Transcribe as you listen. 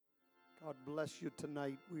God bless you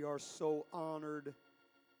tonight. We are so honored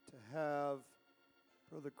to have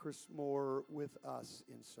Brother Chris Moore with us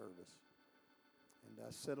in service. And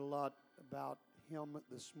I said a lot about him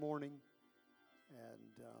this morning,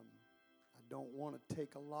 and I don't want to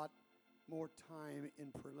take a lot more time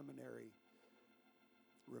in preliminary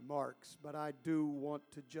remarks, but I do want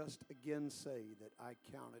to just again say that I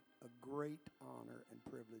count it a great honor and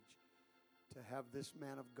privilege to have this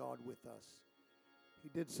man of God with us. He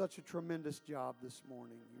did such a tremendous job this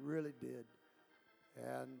morning. He really did.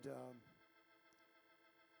 And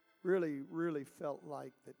really felt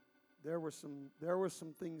like that there were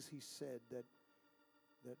some things he said that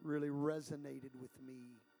really resonated with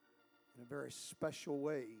me in a very special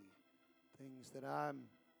way. Things that I'm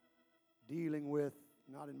dealing with,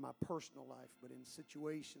 not in my personal life, but in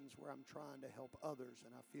situations where I'm trying to help others.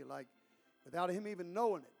 And I feel like without him even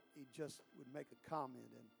knowing it, he just would make a comment,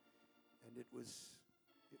 and it was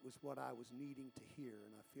what I was needing to hear.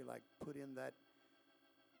 And I feel like put in that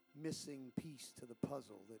missing piece to the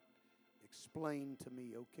puzzle that explained to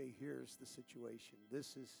me, okay, here's the situation.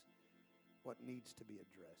 This is what needs to be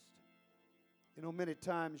addressed. You know, many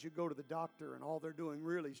times you go to the doctor and all they're doing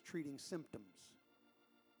really is treating symptoms.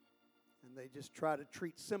 And they just try to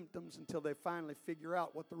treat symptoms until they finally figure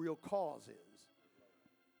out what the real cause is.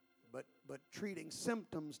 But treating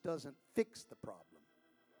symptoms doesn't fix the problem.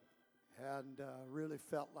 And really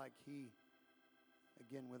felt like he,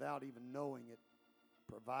 again, without even knowing it,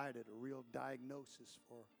 provided a real diagnosis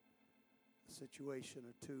for a situation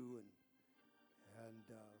or two and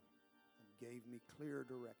gave me clear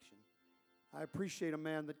direction. I appreciate a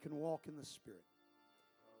man that can walk in the Spirit.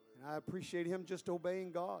 And I appreciate him just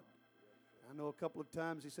obeying God. I know a couple of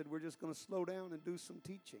times he said, we're just going to slow down and do some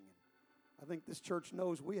teaching. And I think this church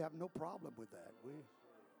knows we have no problem with that.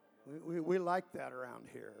 We like that around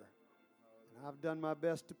here. And I've done my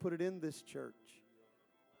best to put it in this church.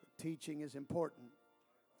 Teaching is important.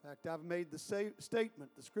 In fact, I've made the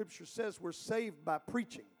statement, the Scripture says we're saved by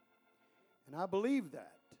preaching. And I believe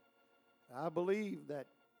that. I believe that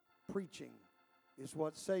preaching is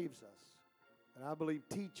what saves us. And I believe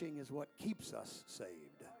teaching is what keeps us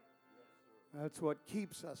saved. That's what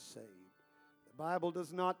keeps us saved. The Bible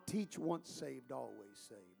does not teach once saved, always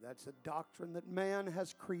saved. That's a doctrine that man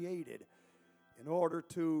has created in order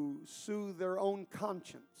to soothe their own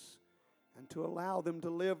conscience and to allow them to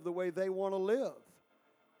live the way they want to live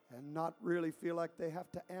and not really feel like they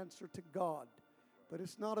have to answer to God. But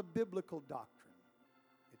it's not a biblical doctrine.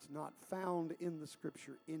 It's not found in the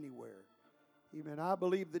Scripture anywhere. Even I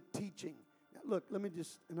believe that teaching. Now look, let me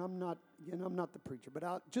just, and I'm not the preacher,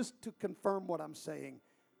 but just to confirm what I'm saying,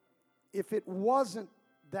 if it wasn't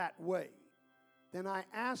that way, then I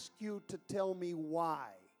ask you to tell me why.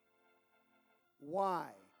 Why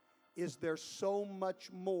is there so much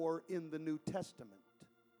more in the New Testament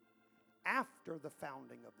after the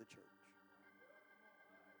founding of the church?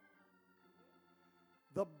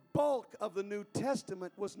 The bulk of the New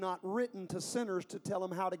Testament was not written to sinners to tell them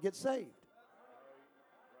how to get saved.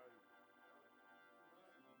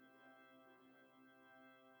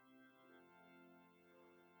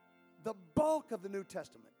 The bulk of the New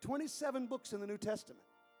Testament, 27 books in the New Testament,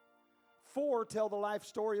 4 tell the life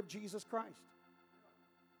story of Jesus Christ.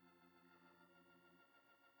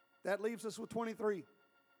 That leaves us with 23.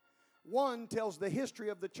 1 tells the history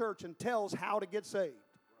of the church and tells how to get saved.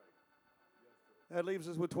 That leaves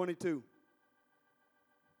us with 22.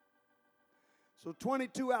 So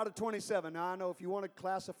 22 out of 27. Now I know if you want to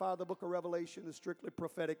classify the book of Revelation as strictly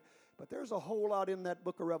prophetic, but there's a whole lot in that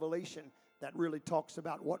book of Revelation that really talks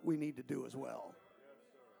about what we need to do as well.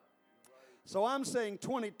 So I'm saying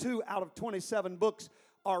 22 out of 27 books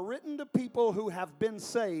are written to people who have been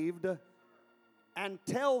saved and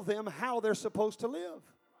tell them how they're supposed to live.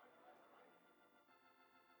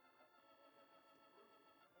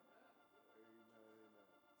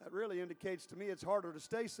 That really indicates to me it's harder to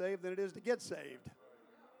stay saved than it is to get saved.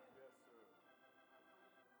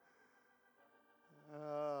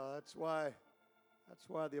 That's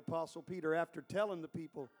why the Apostle Peter, after telling the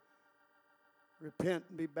people, repent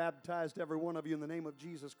and be baptized, every one of you, in the name of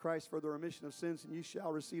Jesus Christ for the remission of sins, and you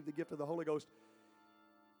shall receive the gift of the Holy Ghost,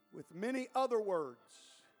 with many other words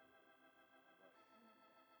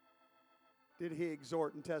did he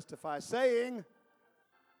exhort and testify, saying,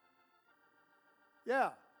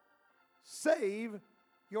 save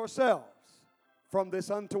yourselves from this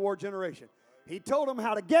untoward generation. He told them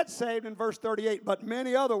how to get saved in verse 38, but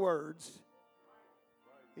many other words.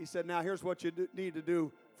 He said, now here's what you need to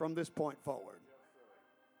do from this point forward.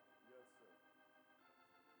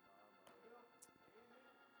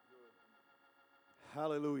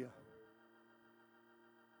 Hallelujah.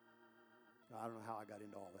 I don't know how I got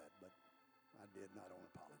into all that, but I did, and I don't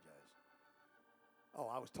apologize. Oh,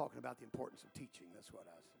 I was talking about the importance of teaching. That's how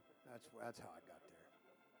I got there.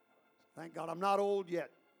 Thank God I'm not old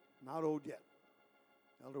yet. Not old yet.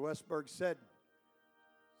 Elder Westberg said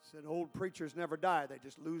old preachers never die. They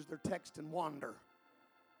just lose their text and wander.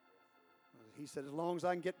 He said, as long as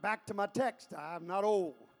I can get back to my text, I'm not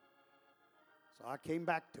old. So I came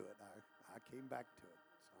back to it. I came back to it.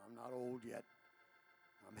 So I'm not old yet.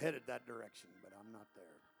 I'm headed that direction, but I'm not there.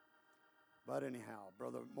 But anyhow,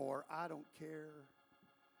 Brother Moore, I don't care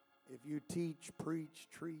if you teach, preach,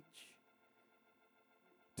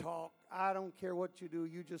 talk. I don't care what you do.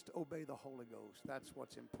 You just obey the Holy Ghost. That's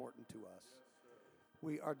what's important to us.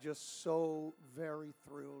 We are just so very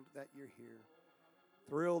thrilled that you're here.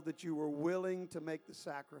 Thrilled that you were willing to make the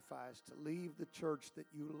sacrifice, to leave the church that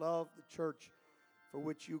you love, the church for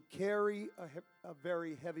which you carry a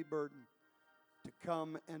very heavy burden, to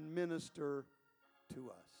come and minister to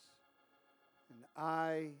us. And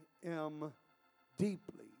I am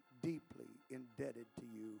deeply, deeply indebted to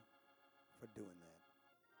you for doing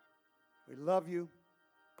that. We love you.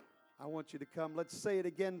 I want you to come. Let's say it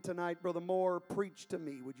again tonight. Brother Moore, preach to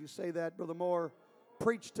me. Would you say that, Brother Moore?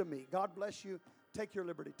 Preach to me. God bless you. Take your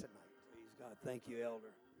liberty tonight. Praise God. Thank you,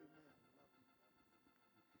 Elder.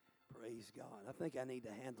 Praise God. I think I need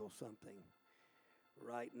to handle something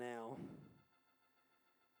right now.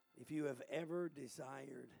 If you have ever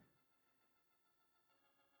desired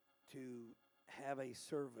to have a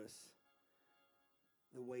service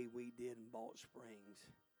the way we did in Balch Springs,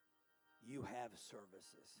 you have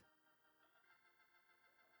services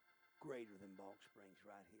greater than Balch Springs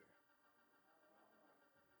right here.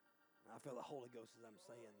 I feel the Holy Ghost as I'm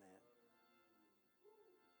saying that.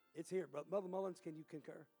 It's here. Brother Mullins, can you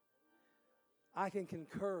concur? I can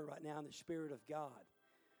concur right now in the Spirit of God.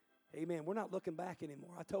 Amen. We're not looking back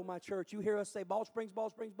anymore. I told my church, you hear us say Balch Springs,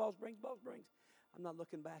 Balch Springs, Balch Springs, Balch Springs. I'm not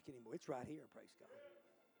looking back anymore. It's right here, praise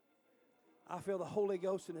God. I feel the Holy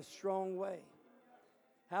Ghost in a strong way.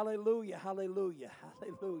 Hallelujah, hallelujah,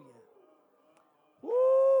 hallelujah.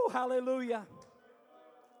 Woo, hallelujah.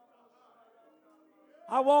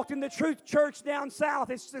 I walked in the Truth Church down south.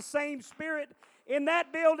 It's the same spirit in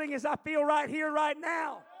that building as I feel right here, right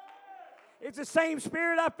now. It's the same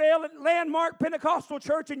spirit I feel at Landmark Pentecostal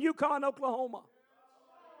Church in Yukon, Oklahoma.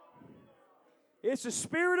 It's the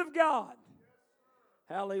Spirit of God.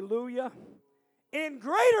 Hallelujah. In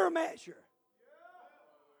greater measure.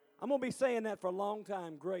 I'm going to be saying that for a long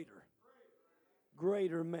time. Greater.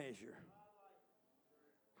 Greater measure.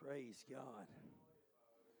 Praise God.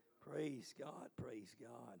 Praise God. Praise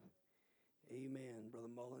God. Amen. Brother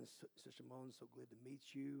Mullins, Sister Mullins, so glad to meet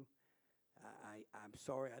you. I'm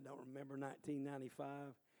sorry I don't remember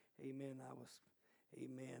 1995. Amen.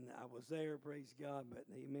 I was there, praise God, but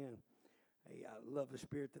amen. Hey, I love the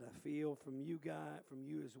spirit that I feel from you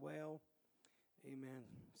as well. Amen.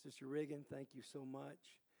 Sister Riggin, thank you so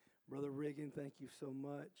much. Brother Riggin, thank you so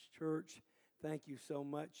much. Church, thank you so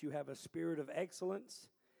much. You have a spirit of excellence.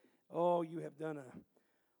 Oh, you have done an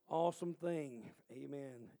awesome thing.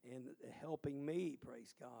 Amen. In helping me,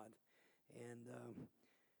 praise God. And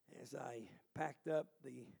as I packed up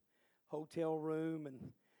the hotel room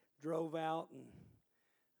and drove out and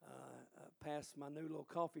past my new little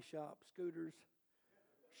coffee shop,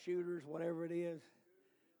 Shooters, whatever it is,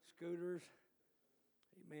 Scooters.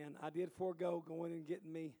 Amen. I did forego going and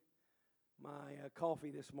getting me my coffee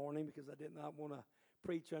this morning because I did not want to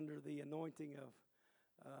preach under the anointing of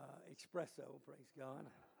espresso, praise God.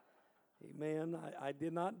 Amen. I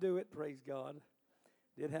did not do it, praise God.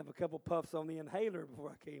 Did have a couple puffs on the inhaler before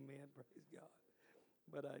I came in, praise God.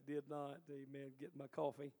 But I did not, amen, get my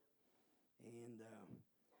coffee. And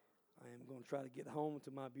I am going to try to get home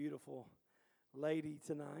to my beautiful lady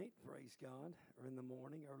tonight, praise God, or in the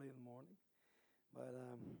morning, early in the morning. But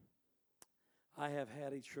I have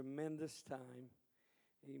had a tremendous time,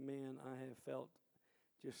 amen. I have felt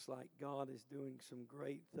just like God is doing some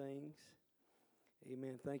great things.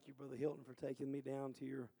 Amen. Thank you, Brother Hilton, for taking me down to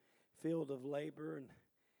your field of labor. And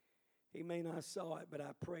amen, I saw it, but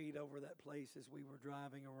I prayed over that place as we were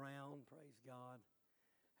driving around. Praise God.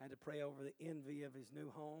 I had to pray over the envy of his new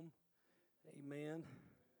home. Amen.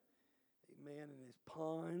 Amen. And his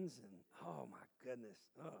ponds. And oh, my goodness.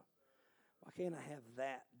 Oh, why can't I have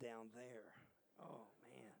that down there? Oh,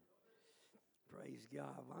 man. Praise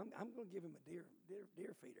God. Well, I'm going to give him a deer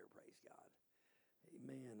feeder. Praise God.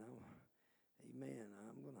 Amen. Amen.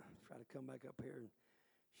 I'm going to try to come back up here and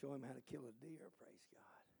show him how to kill a deer. Praise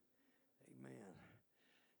God. Amen.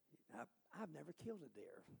 I've never killed a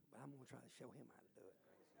deer, but I'm going to try to show him how to do it.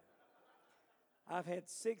 Praise God.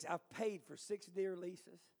 I've paid for 6 deer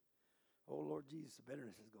leases. Oh, Lord Jesus, the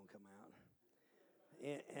bitterness is going to come out.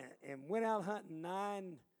 And went out hunting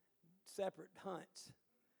 9 separate hunts,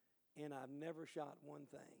 and I've never shot one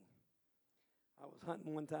thing. I was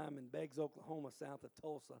hunting one time in Beggs, Oklahoma, south of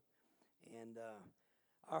Tulsa, and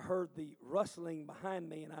I heard the rustling behind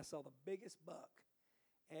me, and I saw the biggest buck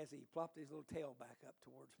as he plopped his little tail back up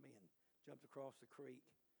towards me and jumped across the creek.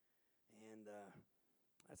 And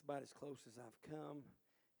that's about as close as I've come.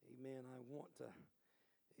 Amen. I want to,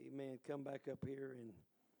 amen, come back up here and,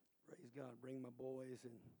 praise God, bring my boys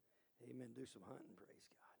and, amen, do some hunting, praise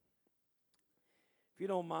God. If you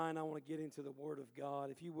don't mind, I want to get into the Word of God.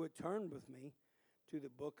 If you would turn with me to the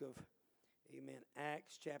book of, amen,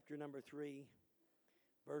 Acts chapter number 3,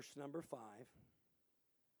 verse number 5.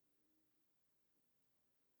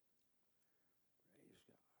 Praise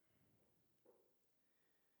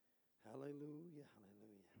God. Hallelujah,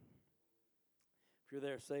 hallelujah. If you're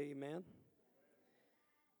there, say amen.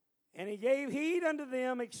 And he gave heed unto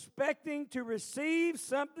them, expecting to receive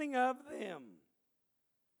something of them.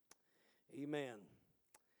 Amen.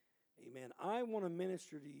 Amen. I want to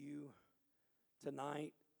minister to you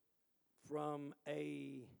tonight from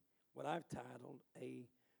what I've titled a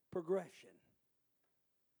progression.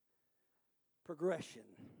 Progression.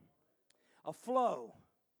 A flow.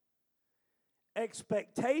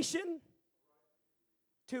 Expectation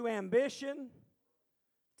to ambition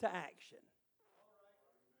to action.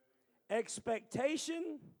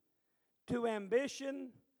 Expectation to ambition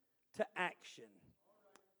to action.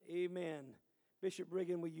 Amen. Bishop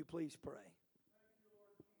Brigham, will you please pray?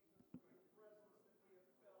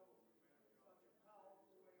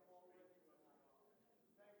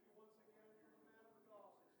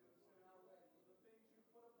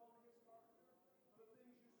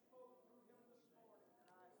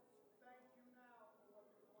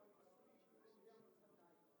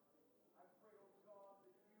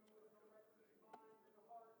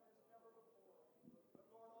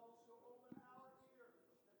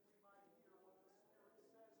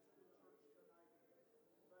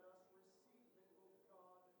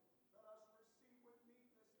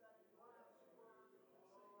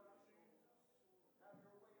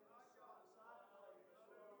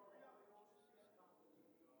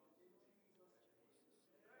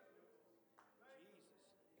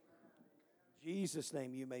 In Jesus'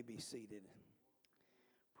 name, you may be seated.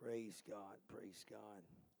 Praise God, praise God.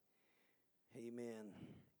 Amen.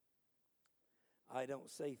 I don't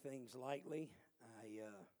say things lightly.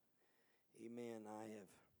 Amen.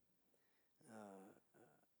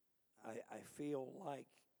 I feel like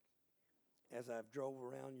as I've drove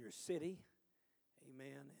around your city,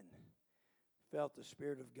 amen, and felt the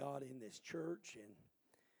Spirit of God in this church and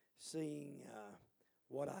seeing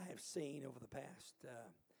what I have seen over the past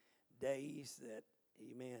days, that,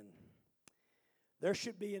 amen, there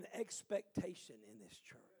should be an expectation in this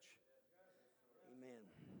church. Amen.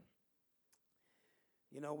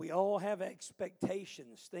 You know, we all have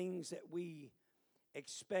expectations, things that we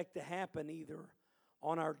expect to happen either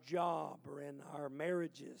on our job or in our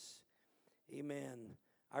marriages. Amen.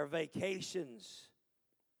 Our vacations.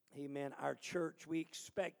 Amen. Our church, we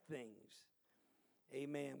expect things.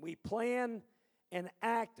 Amen. We plan and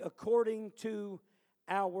act according to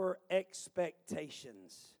our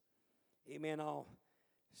expectations. Amen. I'll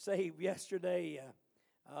say yesterday,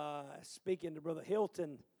 speaking to Brother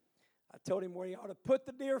Hilton, I told him where he ought to put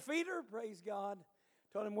the deer feeder, praise God.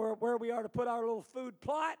 Told him where we are to put our little food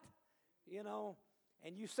plot, you know.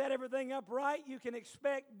 And you set everything up right, you can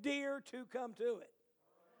expect deer to come to it.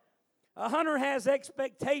 A hunter has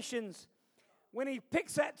expectations. When he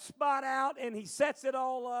picks that spot out and he sets it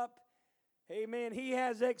all up, amen, he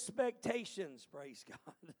has expectations, praise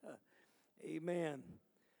God. Amen.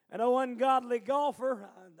 An ungodly golfer,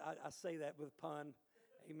 I say that with pun.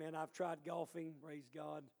 Amen. I've tried golfing, praise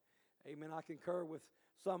God. Amen. I concur with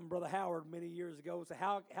some Brother Howard many years ago. So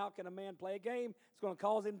how can a man play a game? It's going to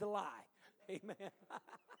cause him to lie. Amen.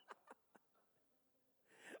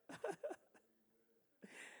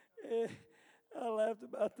 I laughed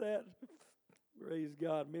about that. Praise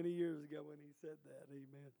God. Many years ago when he said that.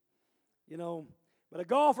 Amen. You know, but a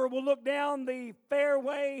golfer will look down the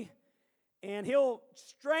fairway and he'll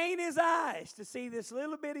strain his eyes to see this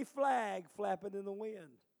little bitty flag flapping in the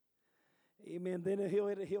wind. Amen. Then he'll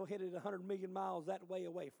hit it 100 million miles that way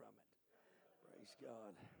away from it. Praise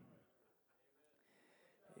God.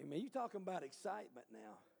 Amen. You're talking about excitement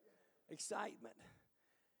now. Excitement.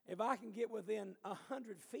 If I can get within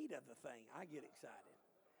 100 feet of the thing, I get excited.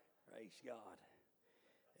 Praise God.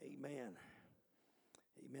 Amen.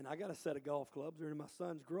 Amen. I got a set of golf clubs. They're in my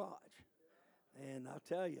son's garage. And I'll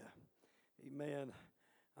tell you, amen,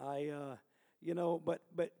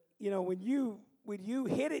 but when you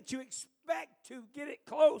hit it, you expect to get it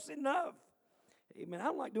close enough. Amen. I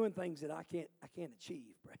don't like doing things that I can't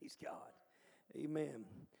achieve. Praise God. Amen.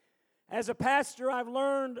 As a pastor, I've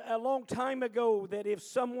learned a long time ago that if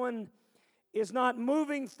someone is not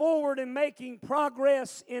moving forward and making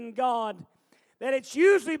progress in God, that it's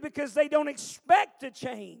usually because they don't expect to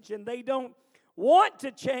change, and they don't want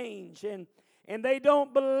to change, and they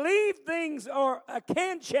don't believe things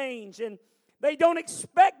can change, and they don't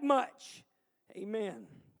expect much. Amen.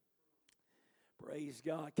 Praise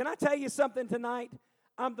God. Can I tell you something tonight?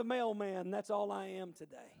 I'm the mailman. That's all I am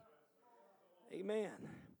today. Amen.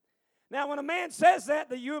 Now, when a man says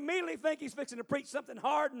that you immediately think he's fixing to preach something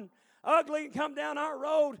hard and ugly and come down our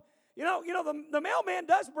road. The mailman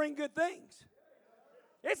does bring good things.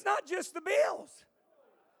 It's not just the bills.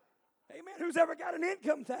 Amen. Who's ever got an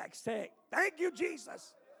income tax tag? Thank you,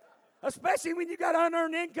 Jesus. Especially when you got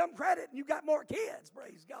unearned income credit and you got more kids.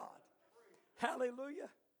 Praise God. Hallelujah.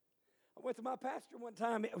 I went to my pastor one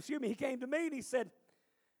time. He came to me and he said,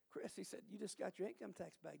 Chris, he said, you just got your income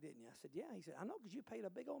tax back, didn't you? I said, yeah. He said, I know, because you paid a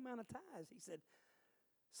big old amount of tithes. He said,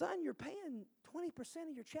 son, you're paying 20%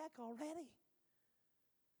 of your check already.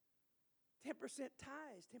 10%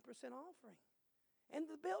 tithes, 10% offering. And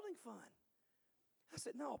the building fund. I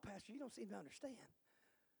said, no, Pastor, you don't seem to understand.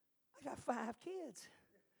 I got 5 kids.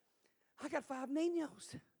 I got 5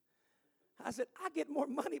 niños. I said, I get more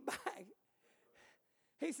money back.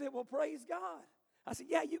 He said, well, praise God. I said,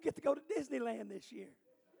 yeah, you get to go to Disneyland this year.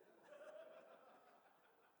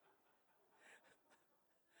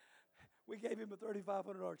 We gave him a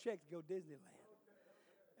 $3,500 check to go to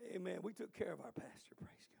Disneyland. Amen. We took care of our pastor,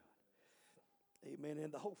 praise God. Amen.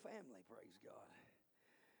 And the whole family, praise God.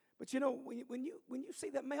 But when you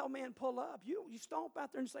see that mailman pull up, you stomp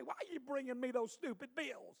out there and say, why are you bringing me those stupid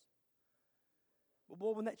bills? Well,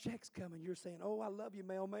 boy, when that check's coming, you're saying, oh, I love you,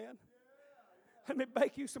 mailman. Let me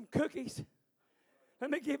bake you some cookies.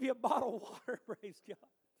 Let me give you a bottle of water, praise God.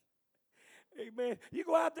 Amen. You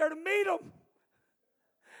go out there to meet them.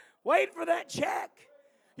 Waiting for that check.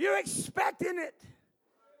 You're expecting it.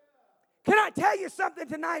 Can I tell you something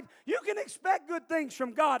tonight? You can expect good things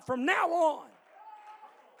from God from now on.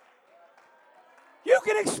 You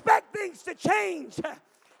can expect things to change.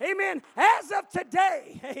 Amen. As of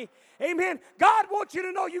today, amen. God wants you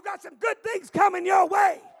to know you got some good things coming your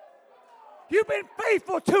way. You've been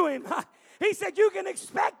faithful to Him. He said you can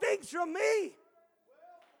expect things from me.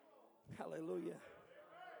 Hallelujah.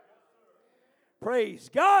 Praise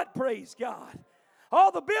God, praise God.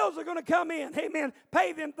 All the bills are going to come in. Amen.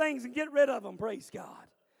 Pay them things and get rid of them. Praise God.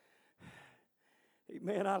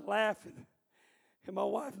 Amen. I laughed. And my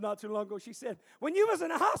wife not too long ago, she said, when you was in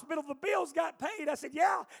the hospital, the bills got paid. I said,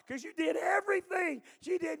 yeah, because you did everything.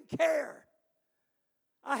 She didn't care.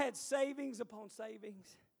 I had savings upon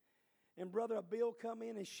savings. And brother, a bill come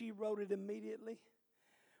in and she wrote it immediately.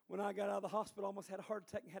 When I got out of the hospital, I almost had a heart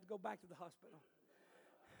attack and had to go back to the hospital.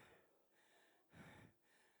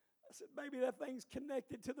 I said, baby, that thing's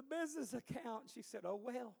connected to the business account. She said, oh,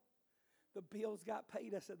 well, the bills got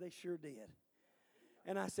paid. I said, they sure did.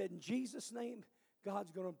 And I said, in Jesus' name,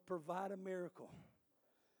 God's going to provide a miracle.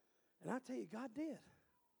 And I tell you, God did.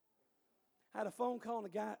 I had a phone call and a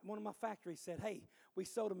guy, one of my factories said, hey, we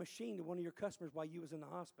sold a machine to one of your customers while you was in the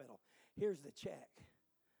hospital. Here's the check.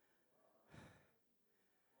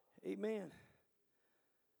 Amen.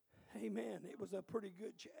 Amen. It was a pretty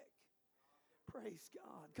good check. Praise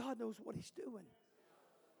God. God knows what He's doing.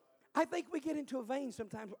 I think we get into a vein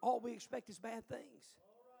sometimes where all we expect is bad things.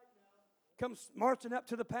 Comes marching up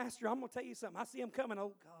to the pastor. I'm going to tell you something. I see him coming.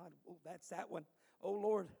 Oh, God. Oh, that's that one. Oh,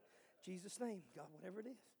 Lord. Jesus' name. God, whatever it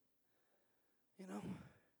is. You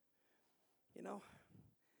know.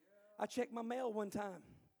 I checked my mail one time.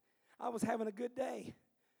 I was having a good day.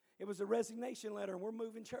 It was a resignation letter, and we're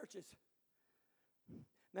moving churches.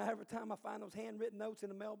 Now, every time I find those handwritten notes in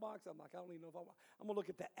the mailbox, I'm like, I don't even know if I'm going to look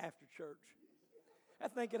at that after church.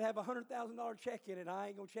 That thing could have a $100,000 check in it. I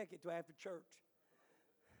ain't going to check it till after church.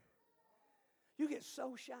 You get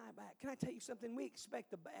so shy back. Can I tell you something? We expect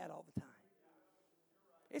the bad all the time.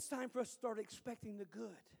 It's time for us to start expecting the good.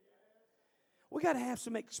 We got to have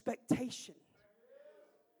some expectation.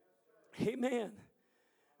 Amen.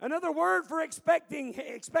 Another word for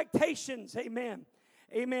expectations. Amen.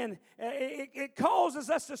 Amen. It causes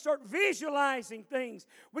us to start visualizing things.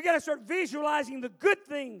 We got to start visualizing the good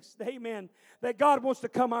things, amen, that God wants to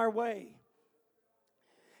come our way.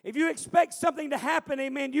 If you expect something to happen,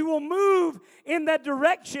 amen, you will move in that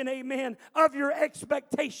direction, amen, of your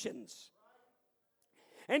expectations.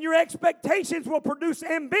 And your expectations will produce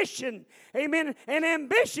ambition, amen, and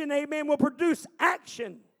ambition, amen, will produce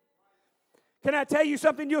action. Can I tell you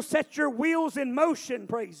something? You'll set your wheels in motion,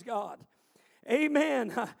 praise God.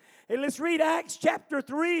 Amen. And let's read Acts chapter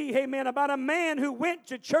 3, amen, about a man who went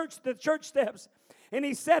to the church steps, and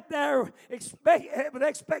he sat there with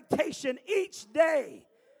expectation each day.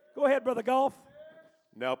 Go ahead, Brother Golf.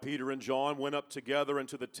 Now Peter and John went up together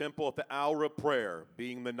into the temple at the hour of prayer,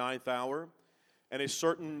 being the 9th hour. And a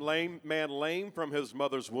certain man lame from his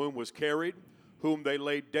mother's womb was carried, whom they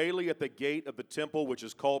laid daily at the gate of the temple, which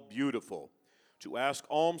is called Beautiful, to ask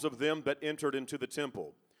alms of them that entered into the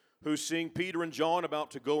temple, who, seeing Peter and John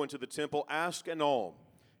about to go into the temple, asked an alms.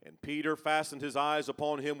 And Peter fastened his eyes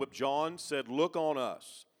upon him with John, said, Look on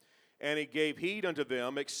us. And he gave heed unto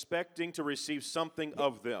them, expecting to receive something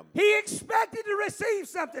of them. He expected to receive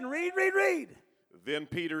something. Read. Then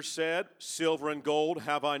Peter said, Silver and gold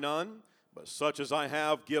have I none, but such as I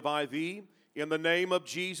have give I thee. In the name of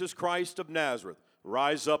Jesus Christ of Nazareth,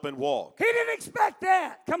 rise up and walk. He didn't expect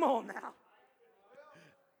that. Come on now.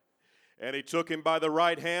 And he took him by the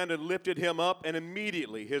right hand and lifted him up, and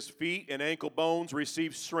immediately his feet and ankle bones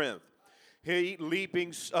received strength. He,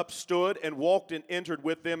 leaping up, stood and walked and entered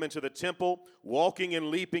with them into the temple, walking and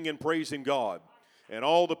leaping and praising God. And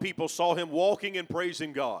all the people saw him walking and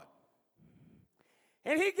praising God.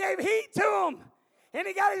 And he gave heed to him. And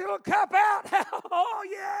he got his little cup out. Oh,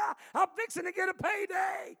 yeah, I'm fixing to get a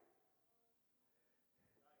payday.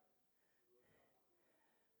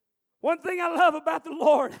 One thing I love about the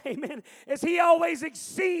Lord, amen, is He always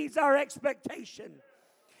exceeds our expectation.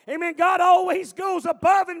 Amen. God always goes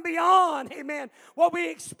above and beyond, amen, what we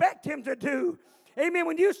expect Him to do. Amen.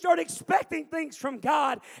 When you start expecting things from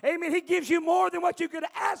God, amen, He gives you more than what you could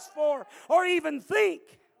ask for or even think.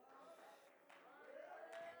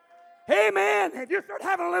 Amen. If you start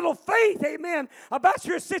having a little faith, amen, about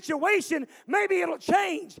your situation, maybe it'll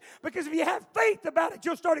change. Because if you have faith about it,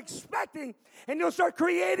 you'll start expecting and you'll start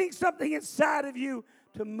creating something inside of you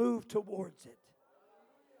to move towards it.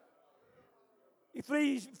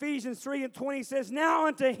 Ephesians 3:20 says, Now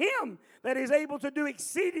unto Him that is able to do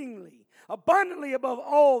exceedingly, abundantly above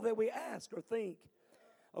all that we ask or think,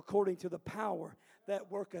 according to the power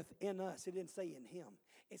that worketh in us. It didn't say in Him,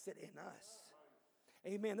 it said in us.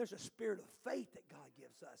 Amen. There's a spirit of faith that God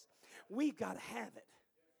gives us. We've got to have it.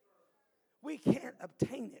 We can't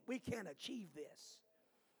obtain it. We can't achieve this.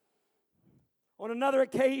 On another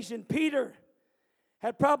occasion, Peter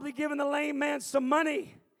had probably given the lame man some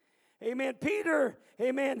money. Amen. Peter,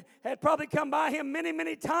 amen, had probably come by him many,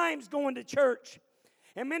 many times going to church.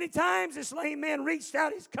 And many times this lame man reached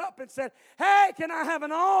out his cup and said, Hey, can I have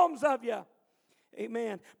an alms of you?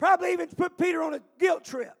 Amen. Probably even put Peter on a guilt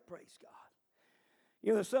trip. Praise God. You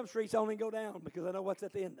know, there's some streets I only go down because I know what's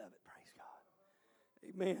at the end of it. Praise God.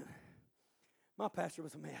 Amen. My pastor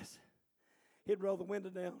was a mess. He'd roll the window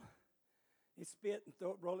down. He'd spit and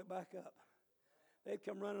roll it back up. They'd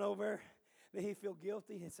come running over. Then he'd feel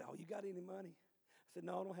guilty. He'd say, Oh, you got any money? I said,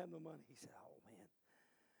 No, I don't have no money. He said, Oh, man.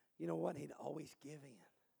 You know what? He'd always give in.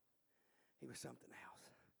 He was something else.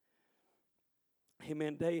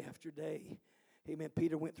 Amen. Day after day. Amen.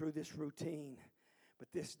 Peter went through this routine. But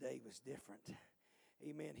this day was different.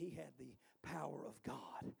 Amen. He had the power of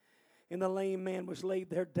God. And the lame man was laid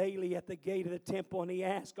there daily at the gate of the temple, and he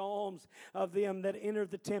asked alms of them that entered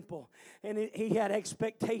the temple. And he had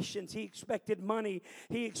expectations. He expected money.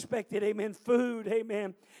 He expected, amen, food.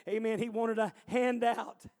 Amen. Amen. He wanted a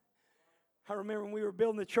handout. I remember when we were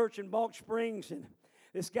building the church in Balch Springs, and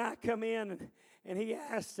this guy come in, and he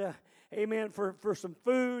asked, amen, for some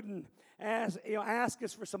food, and ask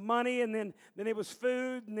us for some money, and then it was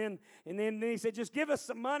food, and then he said, Just give us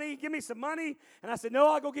some money, give me some money. And I said,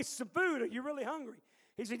 No, I'll go get you some food. Are you really hungry?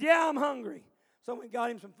 He said, Yeah, I'm hungry. So I went and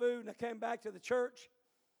got him some food, and I came back to the church.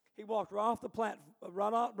 He walked right off the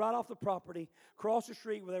right off the property, across the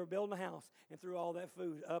street where they were building a house, and threw all that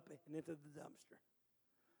food up and into the dumpster.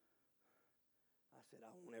 I said,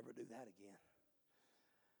 I won't ever do that again.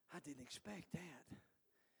 I didn't expect that.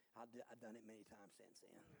 I've done it many times since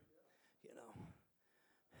then. You know.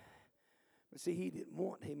 But see, he didn't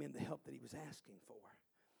want him in the help that he was asking for.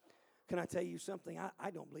 Can I tell you something?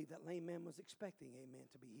 I don't believe that lame man was expecting, amen,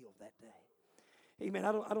 to be healed that day. Amen.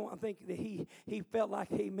 I don't think that he felt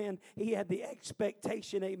like, amen, he had the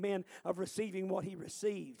expectation, amen, of receiving what he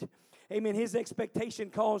received. Amen. His expectation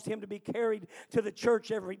caused him to be carried to the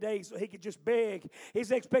church every day so he could just beg.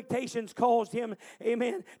 His expectations caused him,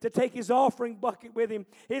 amen, to take his offering bucket with him.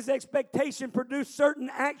 His expectation produced certain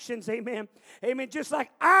actions, amen. Amen. Just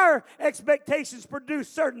like our expectations produce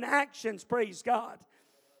certain actions, praise God.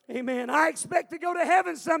 Amen. I expect to go to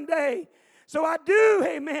heaven someday. So I do,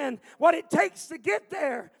 amen, what it takes to get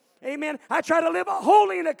there. Amen. I try to live a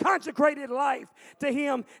holy and a consecrated life to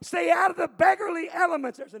Him. Stay out of the beggarly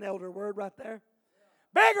elements. There's an elder word right there.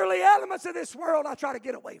 Beggarly elements of this world, I try to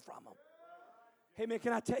get away from them. Amen.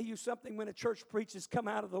 Can I tell you something? When a church preaches come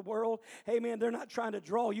out of the world, amen, they're not trying to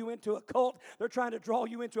draw you into a cult. They're trying to draw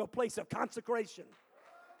you into a place of consecration.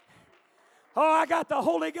 Oh, I got the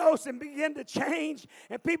Holy Ghost, and begin to change.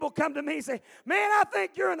 And people come to me and say, man, I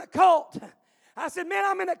think you're in a cult. I said, man,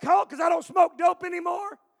 I'm in a cult because I don't smoke dope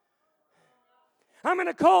anymore. I'm in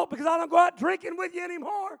a cult because I don't go out drinking with you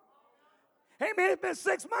anymore. Hey, man, it's been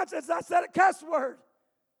 6 months since I said a cuss word.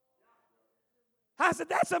 I said,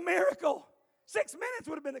 that's a miracle. 6 minutes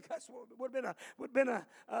would have been a cuss word. Would have been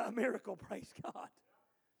a miracle, praise God.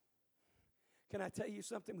 Can I tell you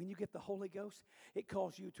something? When you get the Holy Ghost, it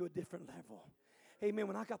calls you to a different level. Amen.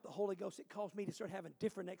 When I got the Holy Ghost, it caused me to start having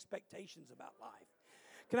different expectations about life.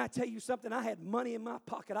 Can I tell you something? I had money in my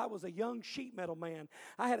pocket. I was a young sheet metal man.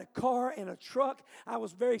 I had a car and a truck. I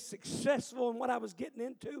was very successful in what I was getting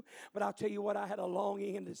into. But I'll tell you what, I had a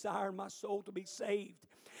longing and desire in my soul to be saved.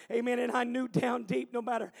 Amen. And I knew down deep, no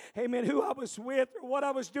matter, amen, who I was with or what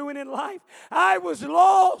I was doing in life, I was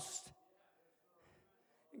lost.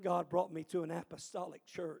 God brought me to an apostolic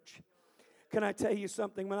church. Can I tell you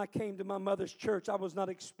something? When I came to my mother's church, I was not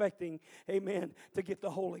expecting, amen, to get the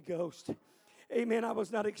Holy Ghost. Amen. I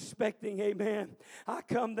was not expecting, amen. I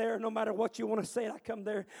come there, no matter what you want to say, I come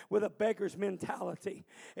there with a beggar's mentality.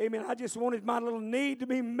 Amen. I just wanted my little need to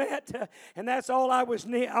be met, and that's all I was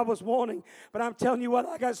wanting. But I'm telling you what,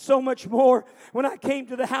 I got so much more when I came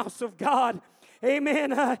to the house of God.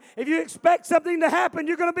 Amen. If you expect something to happen,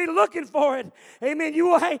 you're going to be looking for it. Amen. You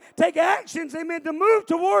will take actions, amen, to move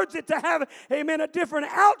towards it, to have, amen, a different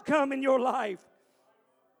outcome in your life.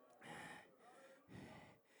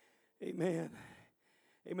 Amen.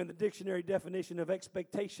 Amen. The dictionary definition of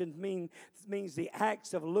expectation means the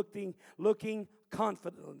acts of looking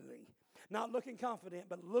confidently. Not looking confident,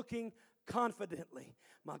 but looking confidently.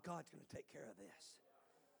 My God's going to take care of this.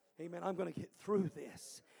 Amen. I'm going to get through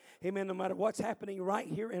this. Amen. No matter what's happening right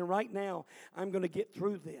here and right now, I'm going to get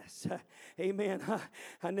through this. Amen.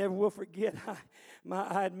 I never will forget.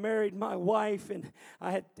 I had married my wife, and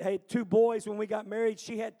I had 2 boys when we got married.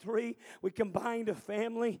 She had 3. We combined a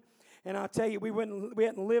family. And I'll tell you, we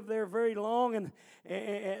hadn't lived there very long. And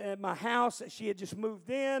at my house, she had just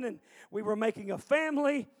moved in, and we were making a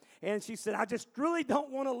family. And she said, I just really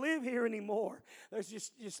don't want to live here anymore. There's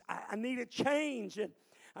just I need a change. And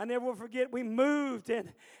I never will forget, we moved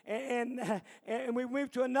and we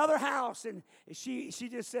moved to another house, and she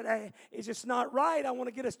just said, hey, it's just not right. I want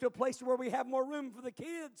to get us to a place where we have more room for the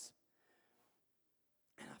kids.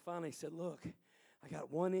 And I finally said, look, I got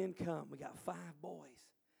 1 income. We got 5 boys.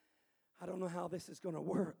 I don't know how this is going to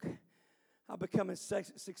work. I've become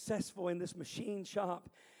successful in this machine shop,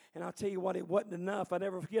 and I'll tell you what, it wasn't enough. I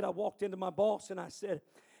never forget, I walked into my boss and I said,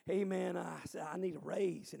 hey, man, I said, I need a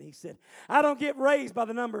raise. And he said, I don't get raised by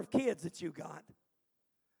the number of kids that you got.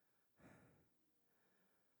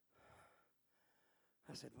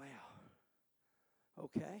 I said, well,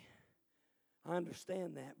 okay. I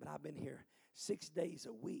understand that, but I've been here 6 days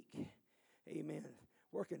a week. Amen.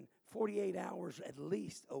 Working 48 hours at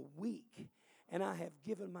least a week. And I have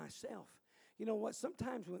given myself. You know what?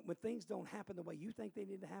 Sometimes when things don't happen the way you think they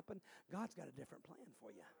need to happen, God's got a different plan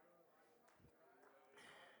for you.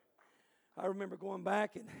 I remember going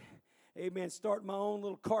back and, amen, starting my own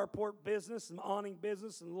little carport business, and awning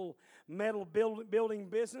business, and a little metal building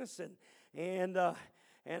business, and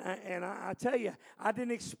I tell you, I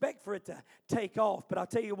didn't expect for it to take off, but I'll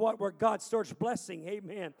tell you what, where God starts blessing,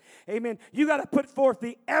 amen, amen, you got to put forth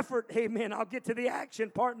the effort, amen. I'll get to the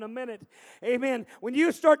action part in a minute, amen. When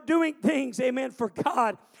you start doing things, amen, for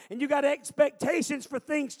God, and you got expectations for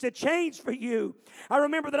things to change for you. I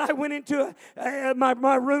remember that I went into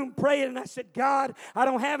my room praying, and I said, God, I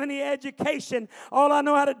don't have any education. All I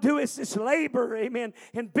know how to do is just labor, amen,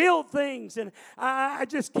 and build things, and I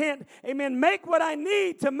just can't, amen, make what I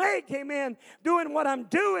need to make, amen, doing what I'm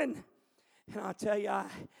doing. And I'll tell you,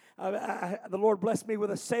 the Lord blessed me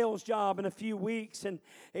with a sales job in a few weeks, and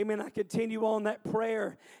amen, I continue on that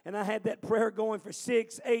prayer, and I had that prayer going for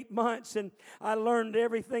 6-8 months, and I learned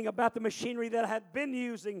everything about the machinery that I had been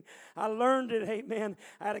using. I learned it, amen.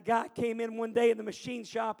 I had a guy came in one day in the machine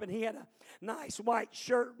shop, and he had a nice white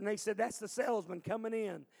shirt, and they said, that's the salesman coming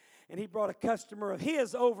in. And he brought a customer of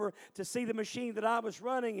his over to see the machine that I was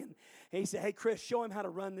running. And he said, hey, Chris, show him how to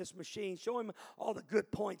run this machine. Show him all the good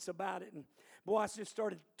points about it. And boy, I just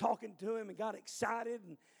started talking to him and got excited.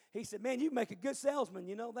 And he said, man, you make a good salesman.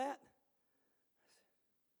 You know that?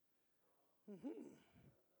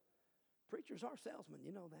 Preachers are salesmen.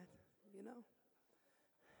 You know that. You know.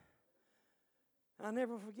 I'll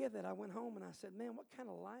never forget that. I went home and I said, man, what kind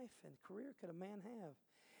of life and career could a man have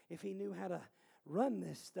if he knew how to run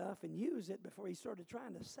this stuff and use it before he started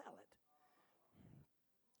trying to sell it?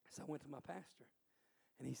 So I went to my pastor,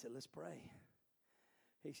 and he said, let's pray.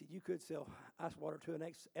 He said, you could sell ice water to an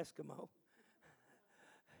Eskimo.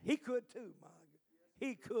 He could too, Mug.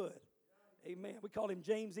 He could. Amen. We called him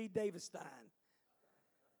James E. Davis Stein.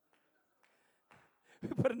 We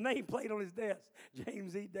put a nameplate on his desk,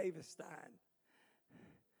 James E. Davis Stein.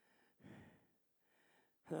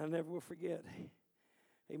 And I never will forget,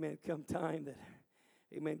 amen, come time that,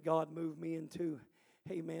 amen, God moved me into,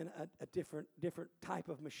 amen, a different type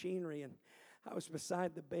of machinery. And I was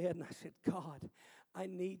beside the bed, and I said, God, I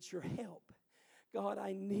need your help. God,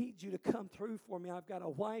 I need you to come through for me. I've got a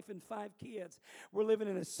wife and 5 kids. We're living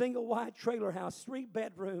in a single wide trailer house, 3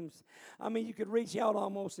 bedrooms. I mean, you could reach out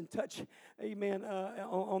almost and touch, amen,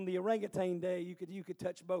 on the orangutan day, you could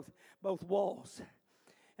touch both walls.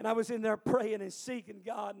 And I was in there praying and seeking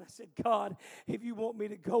God. And I said, God, if you want me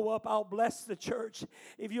to go up, I'll bless the church.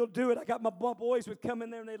 If you'll do it, I got my boys would come in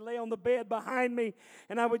there and they'd lay on the bed behind me.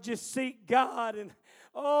 And I would just seek God. And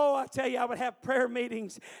oh, I tell you, I would have prayer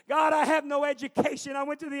meetings. God, I have no education. I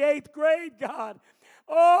went to the 8th grade, God.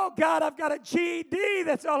 Oh, God, I've got a GED.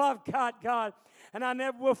 That's all I've got, God. And I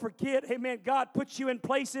never will forget, amen, God puts you in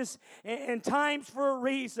places and times for a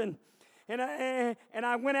reason. And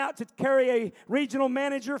I went out to carry a regional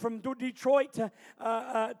manager from Detroit to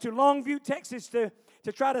Longview, Texas, to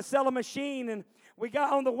try to sell a machine. And we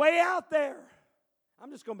got on the way out there.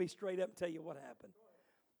 I'm just going to be straight up and tell you what happened.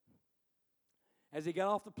 As he got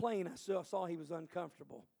off the plane, I saw he was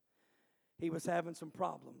uncomfortable. He was having some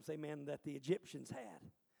problems, amen, that the Egyptians had.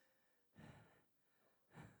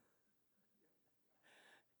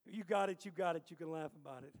 You got it, you got it. You can laugh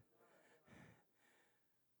about it.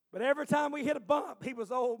 But every time we hit a bump, he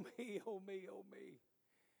was, oh me, oh me, oh me.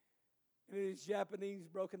 And in his Japanese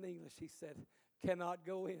broken English, he said, cannot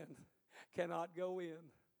go in, cannot go in.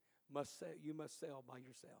 You must sell by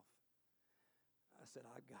yourself. I said,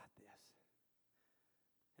 I got this.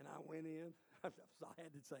 And I went in. I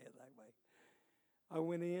had to say it that way. I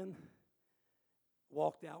went in,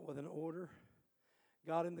 walked out with an order,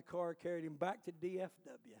 got in the car, carried him back to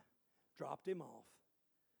DFW, dropped him off.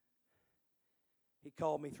 He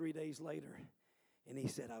called me 3 days later, and he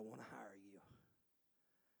said, I want to hire you.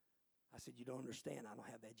 I said, you don't understand. I don't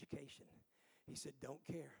have education. He said, don't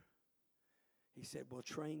care. He said, we'll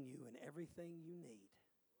train you in everything you need.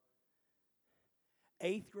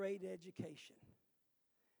 8th grade education,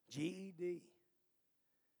 GED.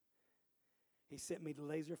 He sent me to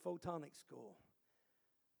laser photonics school.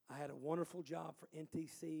 I had a wonderful job for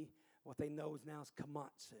NTC, what they know is now is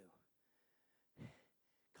Komatsu.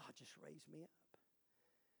 God just raised me up.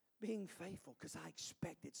 Being faithful because I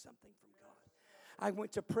expected something from God. I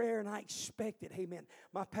went to prayer and I expected, amen.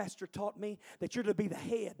 My pastor taught me that you're to be the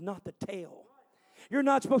head, not the tail. You're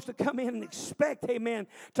not supposed to come in and expect, amen,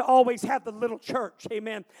 to always have the little church,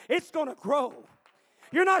 amen. It's going to grow.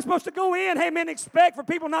 You're not supposed to go in, amen, expect for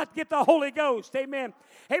people not to get the Holy Ghost, amen.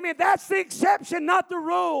 Amen, that's the exception, not the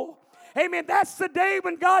rule. Amen, that's the day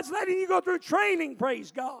when God's letting you go through training,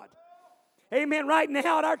 praise God. Amen. Right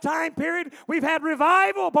now at our time period, we've had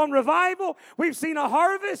revival upon revival. We've seen a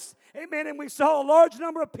harvest. Amen. And we saw a large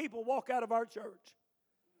number of people walk out of our church.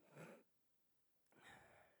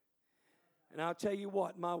 And I'll tell you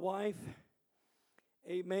what, my wife,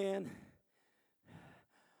 amen,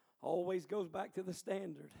 always goes back to the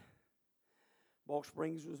standard. Balch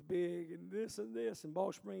Springs was big and this, and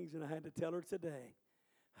Balch Springs, and I had to tell her today.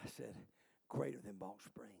 I said, greater than Balch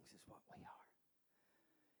Springs is what we are.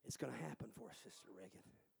 It's going to happen for us, Sister Reagan.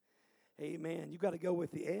 Amen. You got to go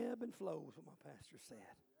with the ebb and flow, is what my pastor said.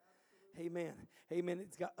 Amen. Amen.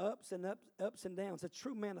 It's got ups and downs. A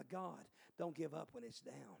true man of God don't give up when it's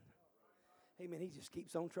down. Amen. He just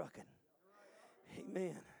keeps on trucking.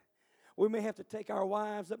 Amen. We may have to take our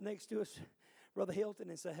wives up next to us, Brother Hilton,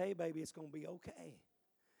 and say, hey, baby, it's going to be okay.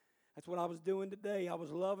 That's what I was doing today. I was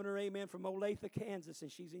loving her, amen, from Olathe, Kansas,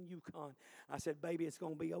 and she's in Yukon. I said, baby, it's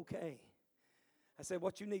going to be okay. I said,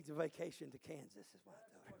 what you need is a vacation to Kansas, is what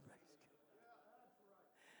I told her.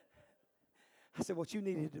 I said, what you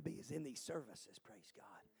needed to be is in these services, praise God.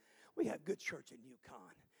 We have good church in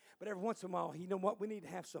Yukon. But every once in a while, you know what? We need to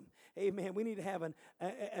have some, amen, we need to have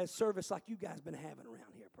a service like you guys been having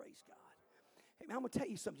around here, praise God. Amen, I'm going to tell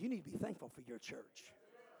you something. You need to be thankful for your church.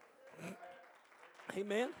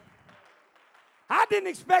 Amen. I didn't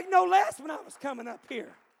expect no less when I was coming up here.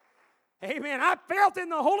 Amen. I felt in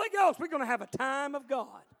the Holy Ghost we're going to have a time of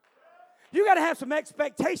God. You got to have some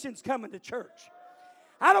expectations coming to church.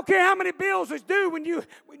 I don't care how many bills is due when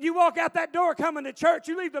you walk out that door coming to church.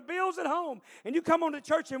 You leave the bills at home and you come on to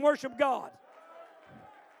church and worship God.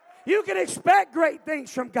 You can expect great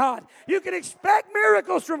things from God. You can expect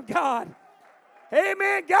miracles from God.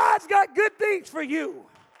 Amen. God's got good things for you.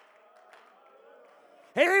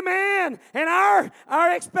 Amen. And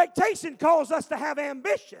our expectation calls us to have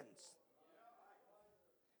ambitions.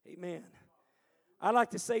 Amen. I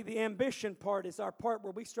like to say the ambition part is our part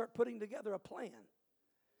where we start putting together a plan.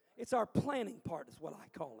 It's our planning part is what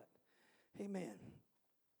I call it. Amen.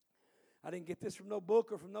 I didn't get this from no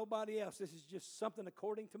book or from nobody else. This is just something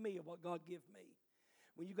according to me of what God give me.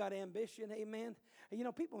 When you got ambition, amen. And you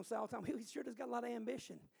know, people say all the time, he sure does got a lot of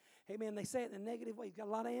ambition. Amen. They say it in a negative way. He's got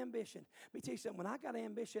a lot of ambition. Let me tell you something. When I got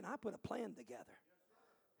ambition, I put a plan together.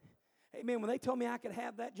 Amen. When they told me I could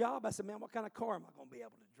have that job, I said, man, what kind of car am I going to be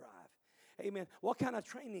able to drive? Amen. What kind of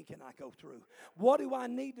training can I go through? What do I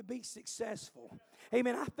need to be successful?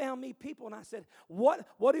 Amen. I found me people and I said, what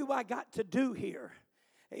do I got to do here?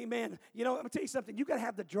 Amen. You know, I'm going to tell you something. You got to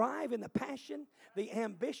have the drive and the passion, the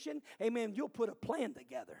ambition. Amen. You'll put a plan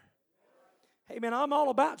together. Amen. I'm all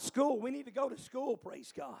about school. We need to go to school,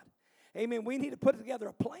 praise God. Amen. We need to put together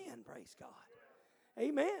a plan, praise God.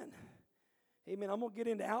 Amen. Amen. I'm going to get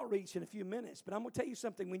into outreach in a few minutes, but I'm going to tell you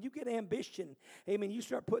something. When you get ambition, amen, you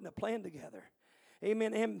start putting a plan together.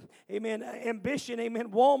 Amen. Amen. Ambition.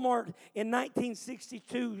 Amen. Walmart in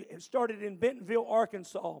 1962 started in Bentonville,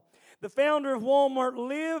 Arkansas. The founder of Walmart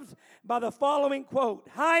lived by the following quote: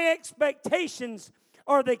 high expectations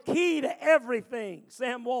are the key to everything.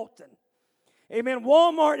 Sam Walton. Amen.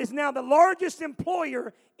 Walmart is now the largest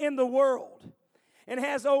employer in the world, and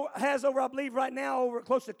has over, I believe right now, over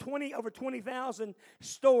close to 20,000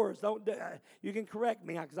 stores. You can correct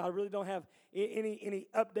me because I really don't have any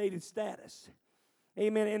updated status.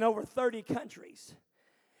 Amen. In over 30 countries.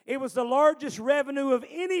 It was the largest revenue of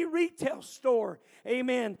any retail store.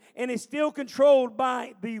 Amen. And it's still controlled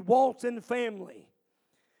by the Walton family.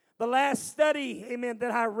 The last study, amen,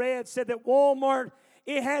 that I read said that Walmart,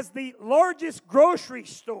 it has the largest grocery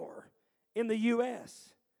store in the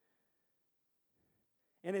U.S.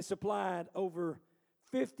 And it supplied over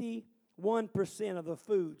 51% of the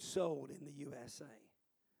food sold in the USA.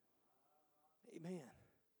 Amen.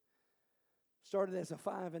 Started as a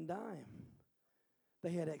 5 and dime.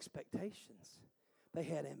 They had expectations. They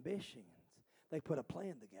had ambitions. They put a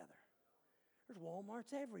plan together. There's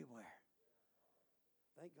Walmarts everywhere.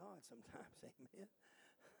 Thank God sometimes, amen.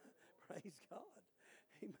 Praise God.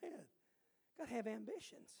 Amen. Got to have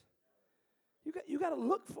ambitions. You got to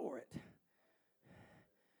look for it.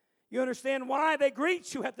 You understand why they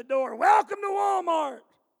greet you at the door. Welcome to Walmart.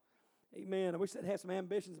 Amen. I wish they'd have some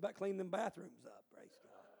ambitions about cleaning them bathrooms up. Praise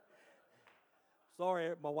God.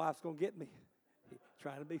 Sorry, my wife's going to get me.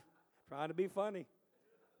 Trying to be funny.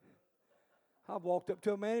 I've walked up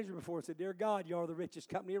to a manager before and said, dear God, you are the richest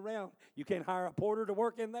company around. You can't hire a porter to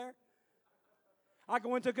work in there? I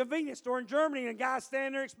go into a convenience store in Germany and a guy's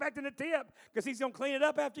standing there expecting a tip because he's going to clean it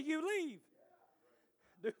up after you leave.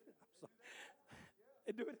 Dude, I'm sorry.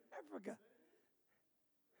 They do it in Africa.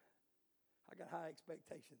 I got high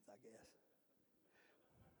expectations, I guess.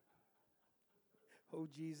 Oh,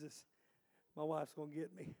 Jesus. My wife's going to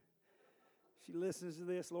get me. She listens to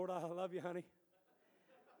this. Lord, I love you, honey.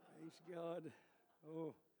 Praise God.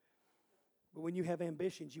 Oh. But when you have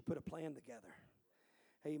ambitions, you put a plan together.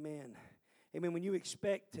 Amen. Amen. When you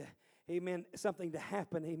expect, amen, something to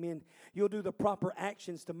happen, amen, you'll do the proper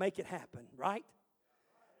actions to make it happen, right?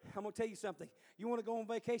 I'm going to tell you something. You want to go on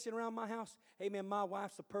vacation around my house? Amen. My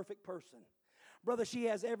wife's the perfect person. Brother, she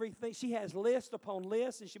has everything. She has list upon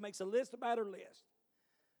list, and she makes a list about her list.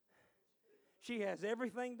 She has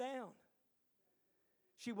everything down.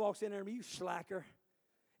 She walks in there and you slacker.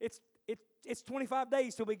 It's 25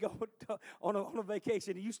 days till we go on a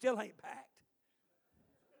vacation, and you still ain't packed.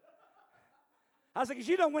 I was like, because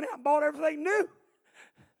you done went out and bought everything new.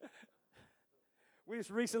 We just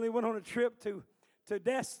recently went on a trip to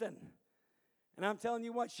Destin. And I'm telling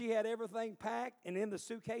you what, she had everything packed and in the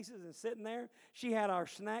suitcases and sitting there. She had our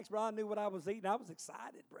snacks, bro. I knew what I was eating. I was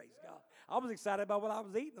excited, praise God. I was excited about what I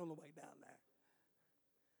was eating on the way down there.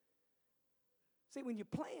 See, when you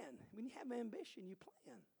plan, when you have ambition, you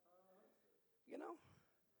plan. You know?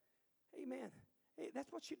 Amen. Hey,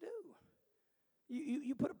 that's what you do.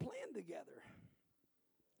 You put a plan together.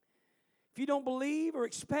 If you don't believe or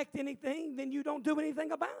expect anything, then you don't do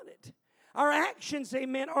anything about it. Our actions,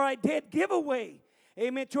 amen, are a dead giveaway,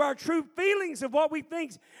 amen, to our true feelings of what we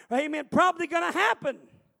think, amen, probably going to happen.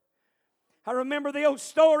 I remember the old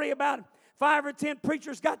story about 5 or 10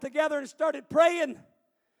 preachers got together and started praying.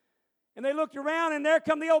 And they looked around, and there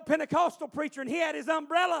come the old Pentecostal preacher, and he had his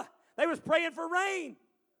umbrella. They was praying for rain.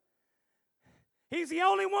 He's the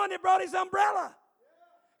only one that brought his umbrella.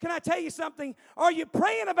 Can I tell you something? Are you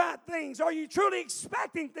praying about things? Are you truly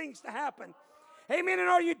expecting things to happen? Amen. And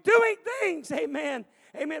are you doing things, amen,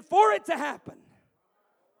 amen, for it to happen?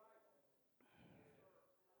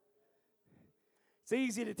 It's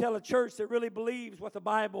easy to tell a church that really believes what the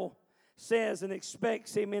Bible says and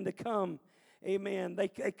expects, amen, to come. Amen. They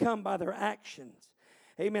come by their actions.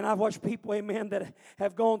 Amen. I've watched people, amen, that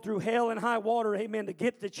have gone through hell and high water, amen, to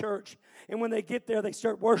get to church. And when they get there, they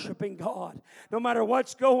start worshiping God. No matter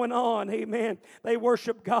what's going on, amen, they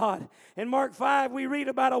worship God. In Mark 5, we read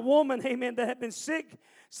about a woman, amen, that had been sick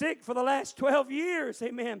for the last 12 years,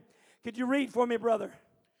 amen. Could you read for me, brother?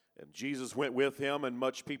 And Jesus went with him, and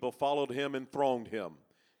much people followed him and thronged him.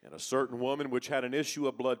 And a certain woman which had an issue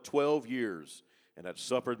of blood 12 years, and had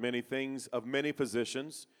suffered many things of many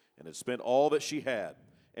physicians, and had spent all that she had,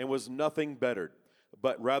 and was nothing bettered,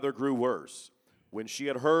 but rather grew worse. When she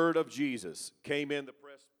had heard of Jesus, came in the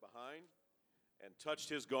press behind, and touched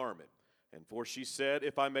his garment. And for she said,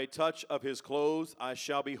 If I may touch of his clothes, I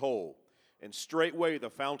shall be whole. And straightway the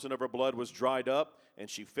fountain of her blood was dried up, and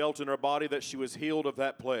she felt in her body that she was healed of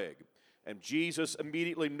that plague. And Jesus,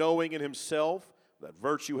 immediately knowing in himself that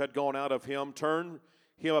virtue had gone out of him, turned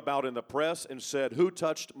him about in the press and said, Who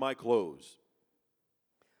touched my clothes?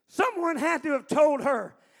 Someone had to have told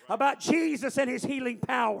her about Jesus and his healing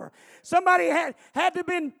power. Somebody had to have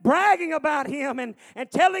been bragging about him and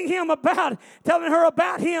telling her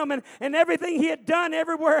about him and everything he had done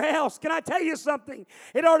everywhere else. Can I tell you something?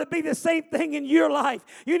 It ought to be the same thing in your life.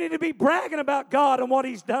 You need to be bragging about God and what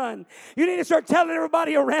he's done. You need to start telling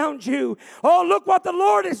everybody around you, oh, look what the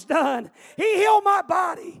Lord has done. He healed my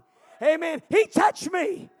body. Amen. He touched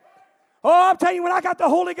me. Oh, I'm telling you, when I got the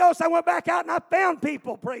Holy Ghost, I went back out and I found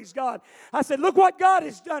people, praise God. I said, look what God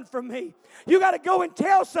has done for me. You got to go and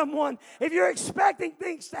tell someone. If you're expecting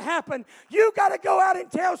things to happen, you got to go out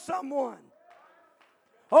and tell someone.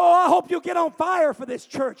 Oh, I hope you'll get on fire for this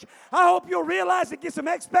church. I hope you'll realize and get some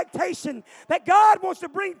expectation that God wants to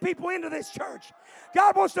bring people into this church.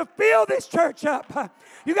 God wants to fill this church up.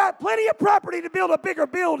 You got plenty of property to build a bigger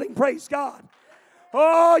building, praise God.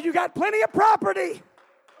 Oh, you got plenty of property.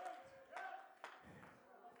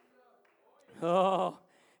 Oh,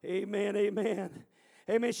 amen, amen.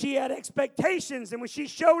 Amen. She had expectations, and when she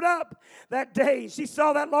showed up that day, she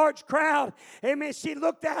saw that large crowd. Amen. She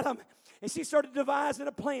looked at them, and she started devising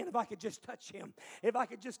a plan. If I could just touch him, if I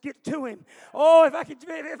could just get to him. Oh, if I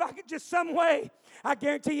could just some way. I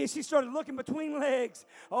guarantee you, she started looking between legs.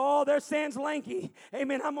 Oh, there stands Lanky.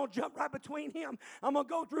 Amen. I'm going to jump right between him. I'm going to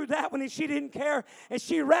go through that one, and she didn't care. And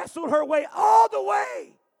she wrestled her way all the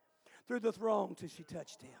way through the throng till she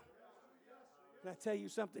touched him. Can I tell you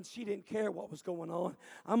something? She didn't care what was going on.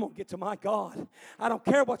 I'm going to get to my God. I don't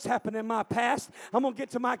care what's happened in my past. I'm going to get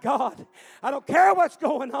to my God. I don't care what's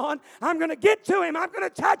going on. I'm going to get to him. I'm going to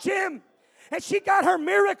touch him. And she got her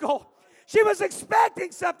miracle. She was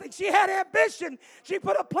expecting something. She had ambition. She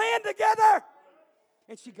put a plan together.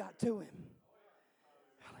 And she got to him.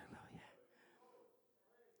 Hallelujah.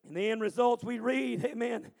 And the end results we read,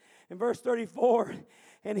 amen, in verse 34.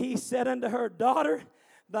 And he said unto her, Daughter,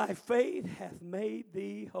 thy faith hath made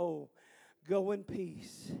thee whole. Go in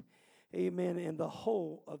peace. Amen. And the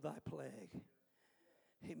whole of thy plague.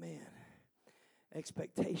 Amen.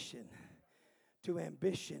 Expectation to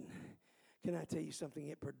ambition. Can I tell you something?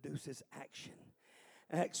 It produces action.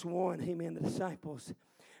 Acts 1, amen, the disciples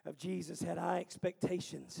of Jesus had high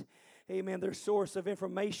expectations. Amen. Their source of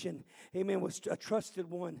information, amen, was a trusted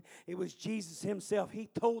one. It was Jesus himself. He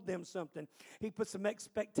told them something. He put some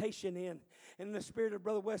expectation in. And in the spirit of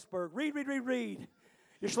Brother Westberg, read.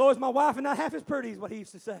 You're slow as my wife and not half as pretty is what he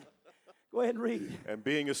used to say. Go ahead and read. And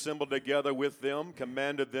being assembled together with them,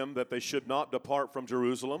 commanded them that they should not depart from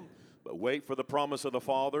Jerusalem, but wait for the promise of the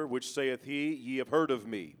Father, which saith he, Ye have heard of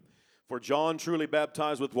me. For John truly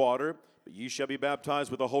baptized with water, but ye shall be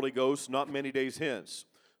baptized with the Holy Ghost not many days hence.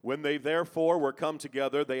 When they therefore were come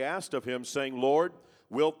together, they asked of him, saying, Lord,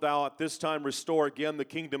 wilt thou at this time restore again the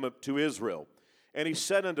kingdom to Israel? And he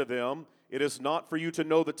said unto them, It is not for you to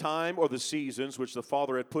know the time or the seasons which the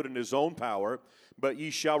Father hath put in his own power, but ye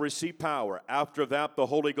shall receive power. After that the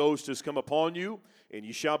Holy Ghost is come upon you, and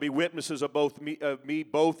ye shall be witnesses of me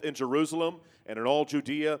both in Jerusalem and in all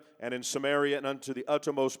Judea and in Samaria and unto the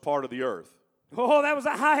uttermost part of the earth. Oh, that was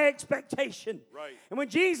a high expectation. Right. And when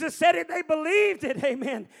Jesus said it, they believed it.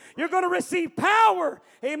 Amen. You're going to receive power.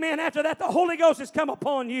 Amen. After that, the Holy Ghost has come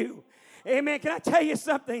upon you. Amen. Can I tell you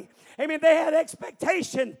something? Amen. They had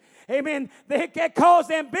expectation. Amen. It caused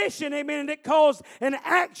ambition. Amen. And it caused an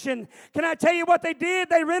action. Can I tell you what they did?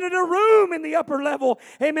 They rented a room in the upper level,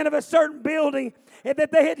 amen, of a certain building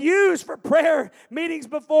that they had used for prayer meetings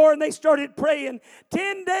before, and they started praying.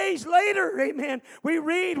 10 days later, amen, we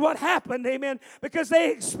read what happened, amen, because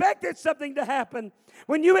they expected something to happen.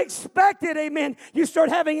 When you expect it, amen, you start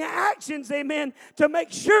having actions, amen, to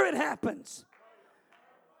make sure it happens.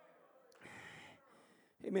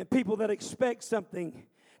 Amen. People that expect something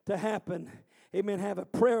to happen, amen, have a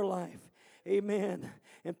prayer life, amen.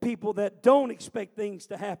 And people that don't expect things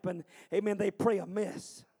to happen, amen, they pray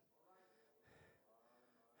amiss.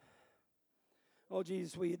 Oh,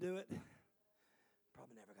 Jesus, will you do it?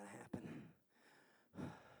 Probably never going to happen.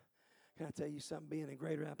 Can I tell you something? Being in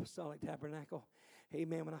Greater Apostolic Tabernacle,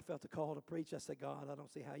 amen, when I felt the call to preach, I said, God, I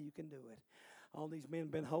don't see how you can do it. All these men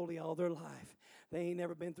have been holy all their life. They ain't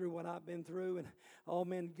never been through what I've been through. And, oh,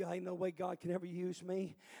 man, ain't no way God can ever use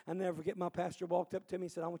me. I never forget my pastor walked up to me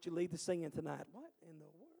and said, I want you to lead the singing tonight. What in the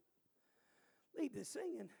world? Lead the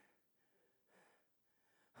singing?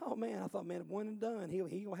 Oh, man, I thought, man, one and done. He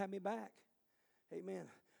going to have me back. Amen.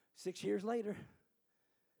 6 years later,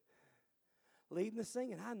 leading the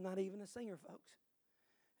singing. I'm not even a singer, folks.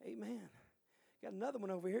 Amen. Got another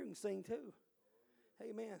one over here who can sing too.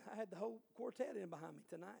 Amen. I had the whole quartet in behind me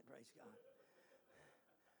tonight, praise God.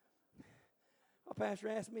 My pastor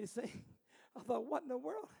asked me to sing. I thought, what in the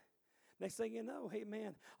world? Next thing you know,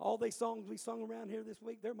 amen, all these songs we sung around here this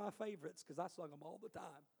week, they're my favorites because I sung them all the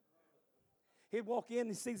time. He'd walk in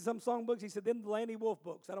and see some songbooks. He said, them the Lanny Wolf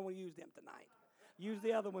books. I don't want to use them tonight. Use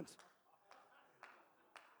the other ones.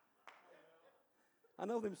 I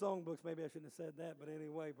know them songbooks. Maybe I shouldn't have said that, but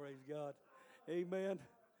anyway, praise God. Amen.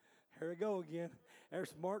 Here we go again.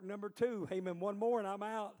 There's mark number 2. Amen. One more and I'm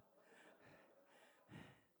out.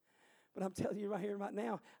 But I'm telling you right here, right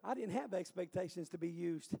now, I didn't have expectations to be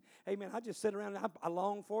used. Amen. I just sit around and I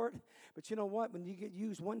long for it. But you know what? When you get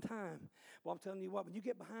used one time, well, I'm telling you what, when you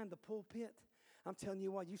get behind the pulpit, I'm telling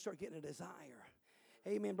you what, you start getting a desire.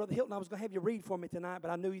 Amen. Brother Hilton, I was going to have you read for me tonight, but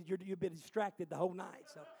I knew you'd been distracted the whole night.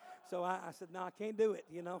 So I said, no, I can't do it,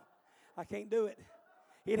 you know. I can't do it.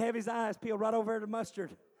 He'd have his eyes peeled right over to mustard.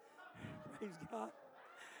 Praise God.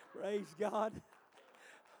 Praise God.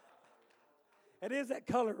 It is that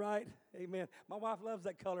color, right? Amen. My wife loves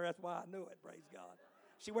that color. That's why I knew it. Praise God.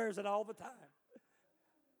 She wears it all the time.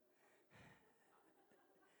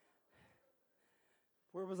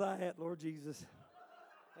 Where was I at, Lord Jesus?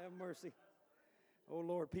 Have mercy. Oh,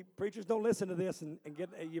 Lord. Preachers don't listen to this and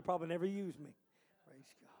you probably never use me. Praise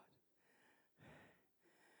God.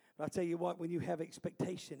 But I tell you what, when you have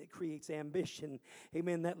expectation, it creates ambition.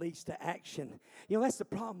 Amen. That leads to action. You know, that's the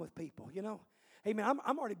problem with people, you know. Amen.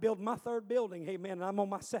 I'm already building my 3rd building. Amen. And I'm on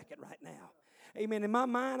my 2nd right now. Amen. In my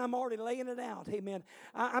mind, I'm already laying it out. Amen.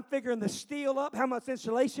 I'm figuring the steel up, how much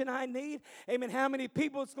insulation I need. Amen. How many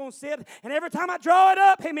people it's going to sit. And every time I draw it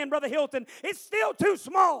up, amen, Brother Hilton, it's still too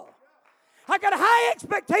small. I got high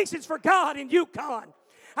expectations for God in Yukon.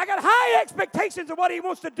 I got high expectations of what He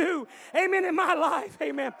wants to do, amen, in my life,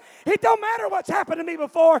 amen. It don't matter what's happened to me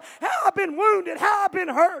before, how I've been wounded, how I've been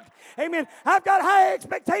hurt, amen. I've got high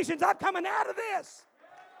expectations. I'm coming out of this.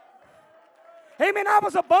 Amen. I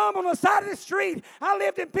was a bum on the side of the street. I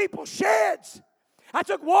lived in people's sheds. I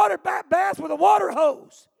took water baths with a water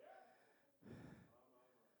hose.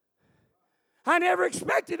 I never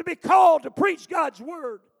expected to be called to preach God's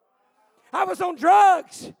word. I was on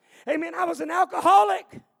drugs. Amen. I was an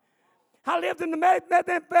alcoholic. I lived in the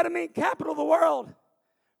methamphetamine capital of the world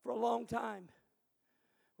for a long time.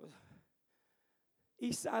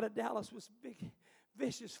 East side of Dallas was big,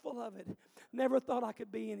 vicious, full of it. Never thought I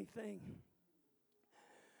could be anything.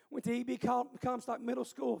 Went to E.B. Comstock Middle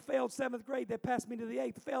School. Failed 7th grade. They passed me to the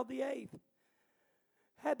 8th. Failed the 8th.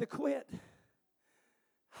 Had to quit.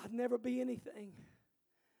 I'd never be anything.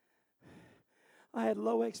 I had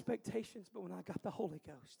low expectations, but when I got the Holy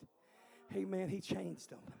Ghost, amen, He changed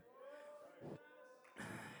them.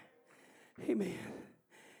 Amen.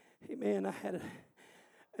 Amen. I had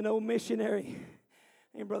an old missionary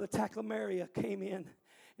named Brother Tacklamaria came in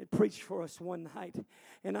and preached for us one night.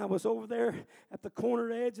 And I was over there at the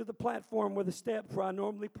corner edge of the platform where the steps where I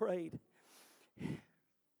normally prayed.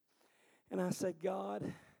 And I said,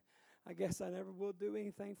 God, I guess I never will do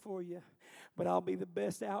anything for you, but I'll be the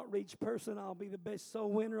best outreach person. I'll be the best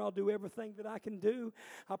soul winner. I'll do everything that I can do.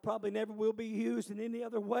 I probably never will be used in any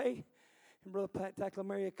other way. And Brother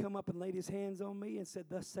Tacklamaria come up and laid his hands on me and said,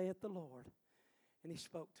 thus saith the Lord. And he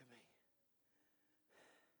spoke to me.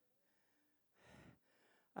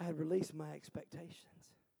 I had released my expectations.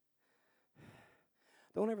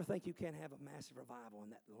 Don't ever think you can't have a massive revival in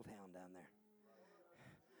that little town down there.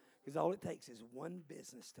 Because all it takes is one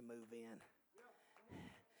business to move in.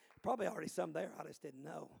 Probably already some there. I just didn't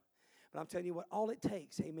know. But I'm telling you what, all it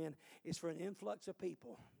takes, amen, is for an influx of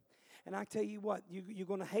people. And I tell you what, you're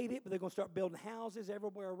going to hate it, but they're going to start building houses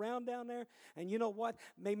everywhere around down there. And you know what?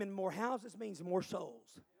 Maybe more houses means more souls.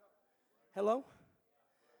 Hello?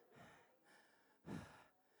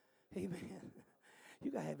 Amen.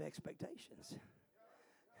 You got to have expectations.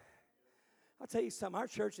 I'll tell you something. Our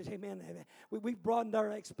churches, amen, we've broadened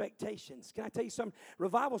our expectations. Can I tell you something?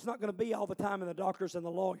 Revival's not going to be all the time in the doctors and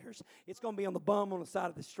the lawyers. It's going to be on the bum on the side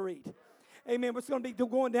of the street. Amen. It's going to be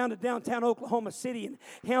going down to downtown Oklahoma City and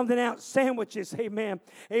handing out sandwiches. Amen.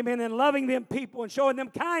 Amen. And loving them people and showing them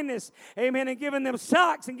kindness. Amen. And giving them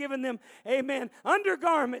socks and giving them, amen,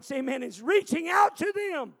 undergarments. Amen. It's reaching out to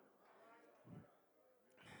them.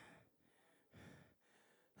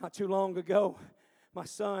 Not too long ago, my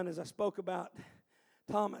son, as I spoke about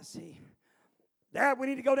Thomas, Dad, we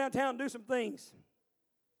need to go downtown and do some things.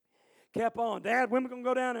 Kept on. Dad, when are we going to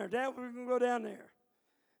go down there? Dad, when are we going to go down there?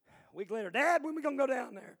 A week later, Dad, when are we going to go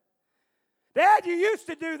down there? Dad, you used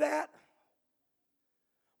to do that.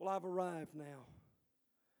 Well, I've arrived now.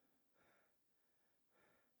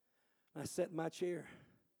 I sat in my chair.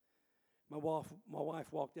 My wife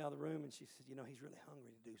walked out of the room and she said, you know, he's really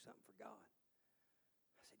hungry to do something for God.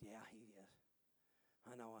 I said, yeah, he is.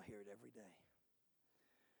 I know, I hear it every day.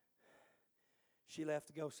 She left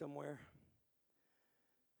to go somewhere.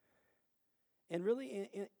 And really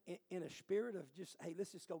in a spirit of just, hey,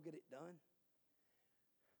 let's just go get it done.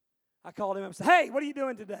 I called him up and said, hey, what are you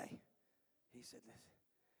doing today? He said,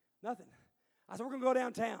 nothing. I said, we're going to go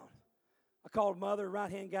downtown. I called mother,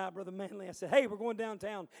 right-hand guy, Brother Manley. I said, hey, we're going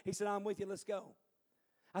downtown. He said, I'm with you, let's go.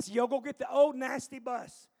 I said, y'all go get the old nasty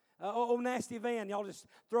bus, old nasty van. Y'all just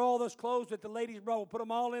throw all those clothes that the ladies brought. We'll put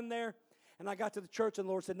them all in there. And I got to the church and the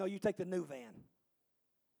Lord said, no, you take the new van.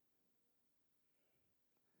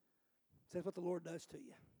 That's what the Lord does to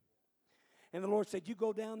you. And the Lord said, you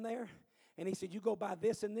go down there, and he said, you go buy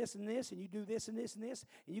this and this and this, and you do this and this and this,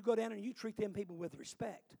 and you go down and you treat them people with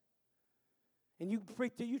respect. And you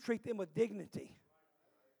treat them with dignity.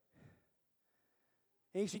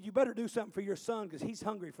 And he said, you better do something for your son because he's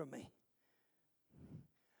hungry for me.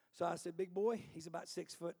 So I said, big boy, he's about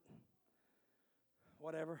 6 foot,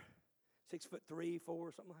 whatever, 6'3",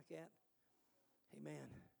 4", something like that. Amen.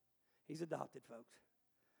 He's adopted, folks.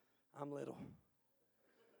 I'm little.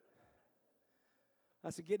 I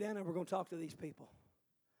said, get down there. We're going to talk to these people.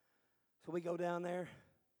 So we go down there.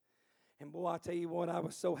 And boy, I tell you what, I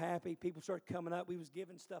was so happy. People started coming up. We was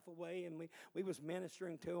giving stuff away, and we was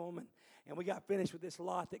ministering to them. And we got finished with this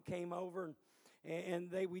lot that came over.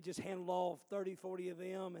 And we just handled all 30, 40 of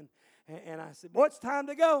them. And I said, boy, it's time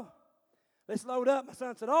to go. Let's load up. My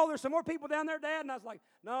son said, oh, there's some more people down there, Dad. And I was like,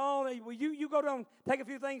 no, you go down, take a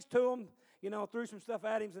few things to them. You know, threw some stuff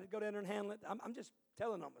at him, said, go down there and handle it. I'm just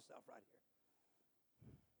telling on myself right here.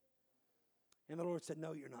 And the Lord said,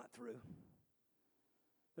 no, you're not through.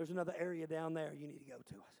 There's another area down there you need to go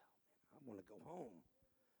to. I said, oh, man, I want to go home.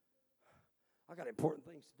 I got important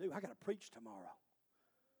things to do. I got to preach tomorrow.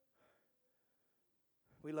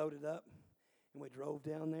 We loaded up, and we drove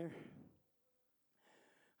down there.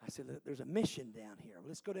 I said, there's a mission down here. Well,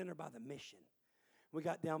 let's go down there by the mission. We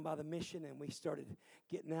got down by the mission, and we started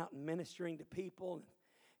getting out and ministering to people.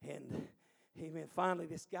 And amen, finally,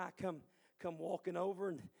 this guy come walking over,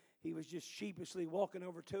 and he was just sheepishly walking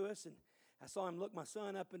over to us. And I saw him look my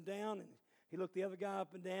son up and down, and he looked the other guy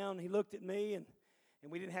up and down. And he looked at me, and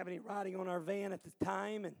we didn't have any writing on our van at the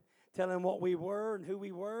time, and telling him what we were and who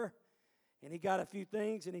we were. And he got a few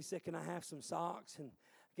things, and he said, can I have some socks? And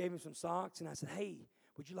I gave him some socks, and I said, hey,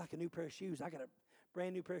 would you like a new pair of shoes? I got a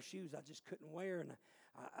brand new pair of shoes I just couldn't wear, and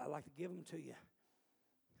I'd like to give them to you.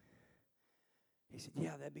 He said,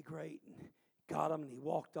 yeah, that'd be great. And got them, and he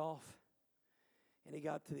walked off. And he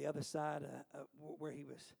got to the other side where he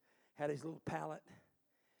had his little pallet.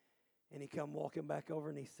 And he come walking back over,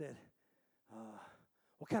 and he said,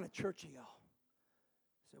 what kind of church are y'all?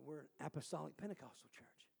 I said, we're an Apostolic Pentecostal church.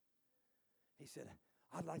 He said,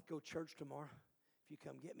 I'd like to go to church tomorrow. You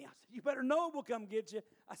come get me. I said, you better know we'll come get you.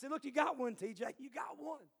 I said, look, you got one, TJ. You got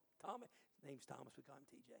one. Thomas, his name's Thomas. We call him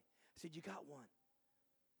TJ. I said, you got one.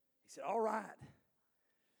 He said, all right.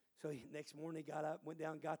 So next morning he got up, went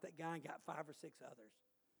down, got that guy, and got 5 or 6 others.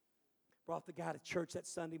 Brought the guy to church that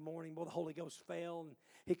Sunday morning. Well, the Holy Ghost fell, and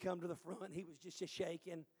he come to the front. He was just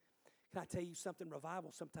shaking. Can I tell you something?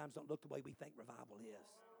 Revival sometimes don't look the way we think revival is.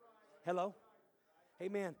 Hello?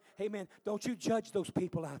 Amen. Amen. Don't you judge those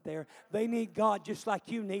people out there. They need God just like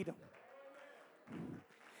you need them.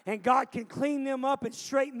 And God can clean them up and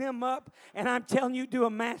straighten them up. And I'm telling you, do a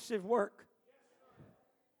massive work.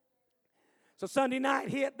 So Sunday night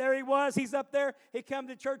hit, there he was. He's up there. He come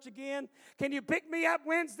to church again. Can you pick me up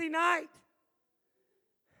Wednesday night? I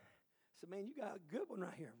said, man, you got a good one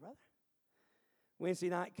right here, brother. Wednesday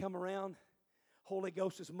night come around. Holy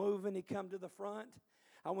Ghost is moving. He come to the front.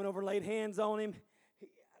 I went over and laid hands on him.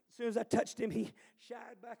 As soon as I touched him, he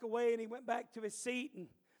shied back away, and he went back to his seat. And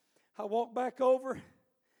I walked back over,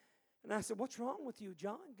 and I said, what's wrong with you,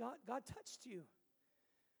 John? God touched you.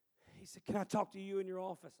 He said, can I talk to you in your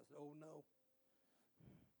office? I said, oh, no.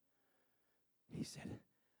 He said,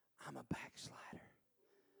 I'm a backslider.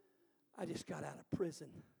 I just got out of prison.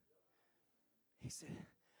 He said,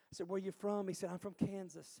 I said, where you from? He said, I'm from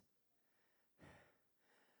Kansas.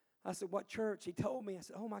 I said, what church? He told me. I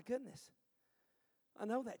said, oh, my goodness. I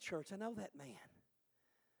know that church. I know that man.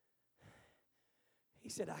 He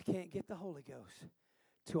said, I can't get the Holy Ghost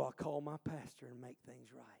till I call my pastor and make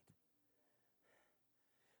things right.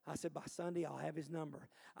 I said, by Sunday, I'll have his number.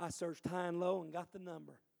 I searched high and low and got the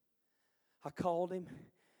number. I called him.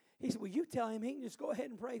 He said, will you tell him he can just go ahead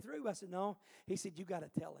and pray through? I said, no. He said, you got to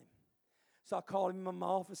tell him. So I called him in my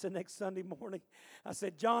office the next Sunday morning. I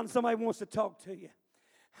said, John, somebody wants to talk to you.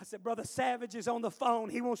 I said, Brother Savage is on the phone.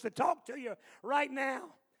 He wants to talk to you right now.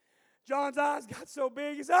 John's eyes got so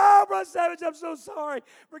big. He said, oh, Brother Savage, I'm so sorry.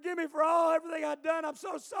 Forgive me for everything I've done. I'm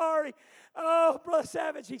so sorry. Oh, Brother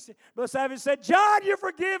Savage. Brother Savage said, John, you're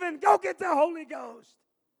forgiven. Go get the Holy Ghost.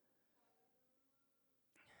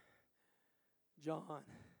 John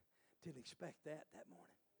didn't expect that morning.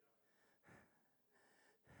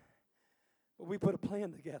 But we put a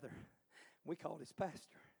plan together. We called his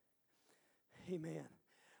pastor. Amen.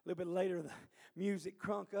 A little bit later, the music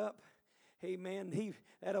crunk up. Amen.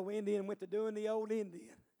 That old Indian went to doing the old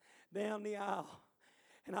Indian down the aisle.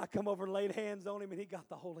 And I come over and laid hands on him, and he got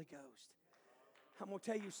the Holy Ghost. I'm going to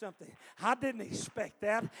tell you something. I didn't expect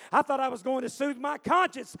that. I thought I was going to soothe my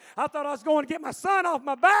conscience. I thought I was going to get my son off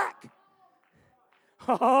my back.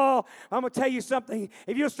 Oh, I'm going to tell you something.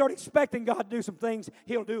 If you start expecting God to do some things,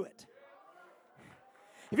 He'll do it.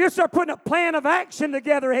 If you start putting a plan of action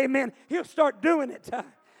together, amen, He'll start doing it.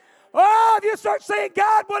 Oh, if you start saying,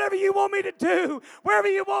 God, whatever you want me to do, wherever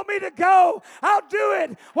you want me to go, I'll do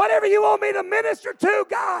it. Whatever you want me to minister to,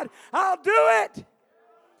 God, I'll do it.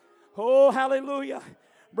 Oh, hallelujah.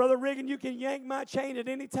 Brother Riggin, you can yank my chain at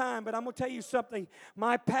any time, but I'm going to tell you something.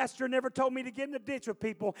 My pastor never told me to get in the ditch with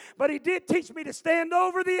people, but he did teach me to stand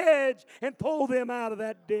over the edge and pull them out of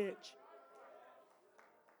that ditch.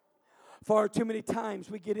 Far too many times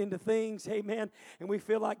we get into things, amen, and we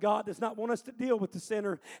feel like God does not want us to deal with the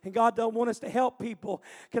sinner, and God don't want us to help people.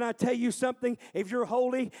 Can I tell you something? If you're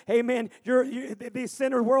holy, amen, the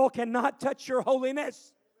sinner world cannot touch your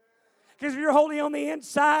holiness. Because if you're holy on the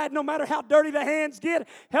inside, no matter how dirty the hands get,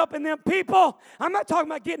 helping them people, I'm not talking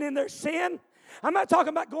about getting in their sin. I'm not talking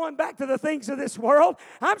about going back to the things of this world.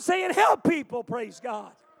 I'm saying help people, praise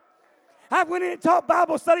God. I went in and taught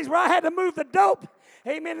Bible studies where I had to move the dope,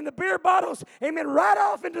 amen, and the beer bottles, amen, right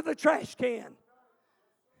off into the trash can.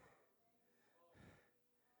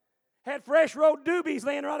 Had fresh rolled doobies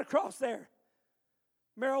laying right across there.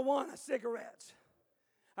 Marijuana, cigarettes.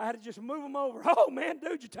 I had to just move them over. Oh, man,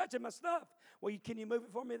 dude, you're touching my stuff. Well, can you move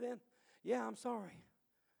it for me then? Yeah, I'm sorry.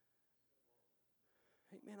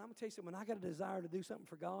 Hey, man, I'm going to tell you something. When I got a desire to do something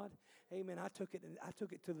for God, amen, I took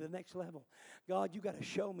it to the next level. God, you got to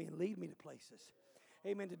show me and lead me to places.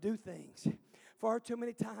 Amen, to do things. Far too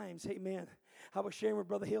many times, amen, I was sharing with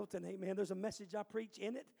Brother Hilton, amen, there's a message I preach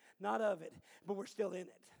in it, not of it, but we're still in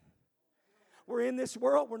it. We're in this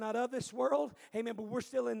world. We're not of this world. Amen, but we're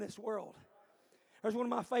still in this world. There's one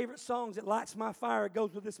of my favorite songs that lights my fire. It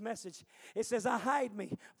goes with this message. It says, I hide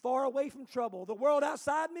me far away from trouble. The world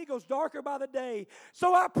outside me goes darker by the day.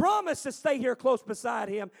 So I promise to stay here close beside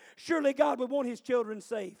Him. Surely God would want His children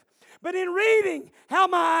safe. But in reading how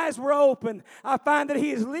my eyes were open, I find that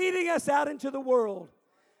He is leading us out into the world,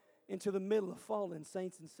 into the middle of fallen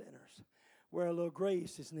saints and sinners, where a little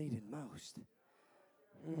grace is needed most.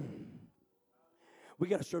 We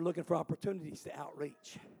got to start looking for opportunities to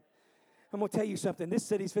outreach. I'm going to tell you something. This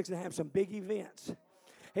city's fixing to have some big events.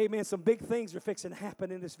 Amen. Some big things are fixing to happen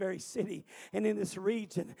in this very city and in this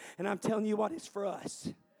region. And I'm telling you what, it's for us.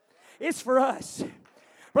 It's for us.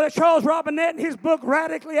 Brother Charles Robinette, in his book,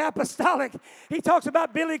 Radically Apostolic, he talks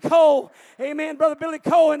about Billy Cole. Amen. Brother Billy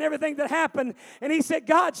Cole and everything that happened. And he said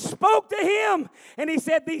God spoke to him. And he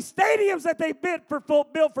said these stadiums that they built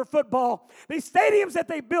for football, these stadiums that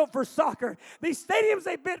they built for soccer, these stadiums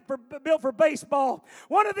they built for baseball,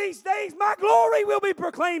 one of these days my glory will be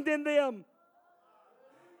proclaimed in them.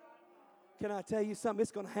 Can I tell you something?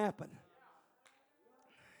 It's going to happen.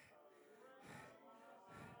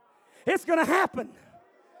 It's going to happen.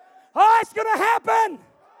 Oh, it's going to happen.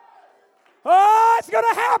 Oh, it's going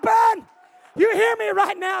to happen. You hear me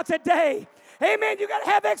right now today. Amen. You got to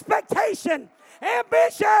have expectation,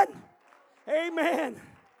 ambition. Amen.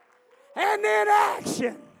 And then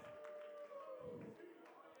action.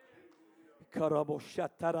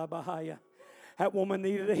 That woman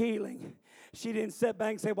needed a healing. She didn't sit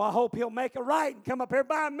back and say, well, I hope he'll make it right and come up here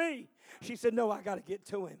by me. She said, no, I got to get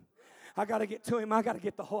to him. I got to get to him. I got to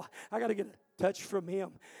get a touch from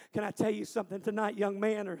him. Can I tell you something tonight, young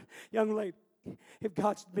man or young lady? If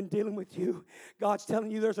God's been dealing with you, God's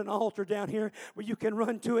telling you there's an altar down here where you can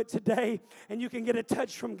run to it today and you can get a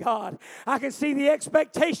touch from God. I can see the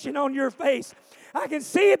expectation on your face. I can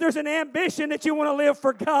see it. There's an ambition that you want to live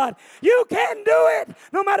for God. You can do it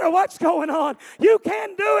no matter what's going on. You can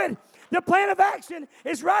do it. The plan of action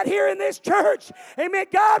is right here in this church. Amen.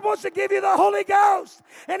 God wants to give you the Holy Ghost,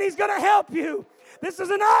 and He's going to help you. This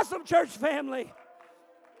is an awesome church family.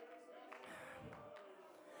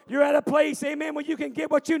 You're at a place, amen, where you can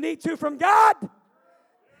get what you need to from God.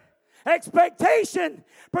 Expectation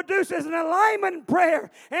produces an alignment in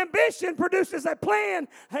prayer. Ambition produces a plan,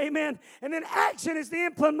 amen. And then action is the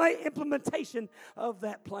implementation of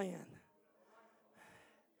that plan.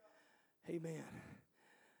 Amen.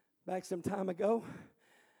 Back some time ago,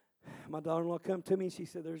 my daughter-in-law come to me and she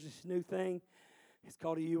said, there's this new thing. It's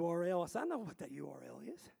called a URL. I said, I know what that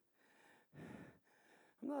URL is.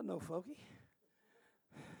 I'm not no folky.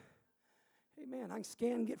 Amen. I can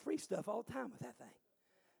scan and get free stuff all the time with that thing.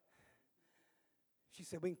 She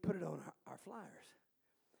said, we can put it on our flyers.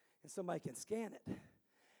 And somebody can scan it.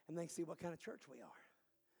 And they can see what kind of church we are.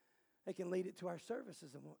 They can lead it to our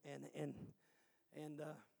services and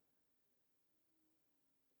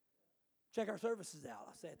check our services out.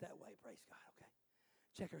 I'll say it that way. Praise God. Okay.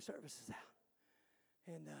 Check our services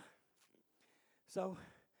out. And so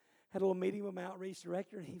had a little meeting with my outreach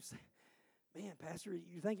director, and he was saying, man, Pastor,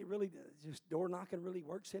 you think it really just door knocking really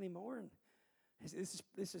works anymore? And he said,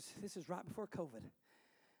 this is right before COVID.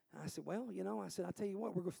 And I said, well, I said, I'll tell you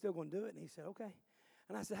what, we're still going to do it. And he said, okay.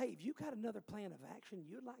 And I said, hey, if you got another plan of action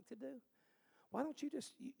you'd like to do, why don't you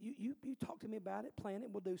just you talk to me about it, plan it,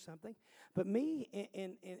 we'll do something. But me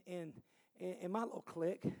and my little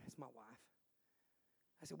clique, it's my wife.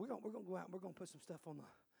 I said, we're gonna go out and we're gonna put some stuff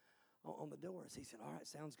on the doors. He said, all right,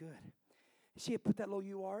 sounds good. She had put that little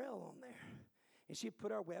URL on there. And she had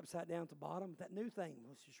put our website down at the bottom. That new thing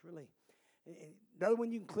was just really, the other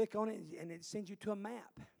one you can click on it and it sends you to a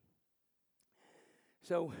map.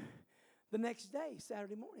 So the next day,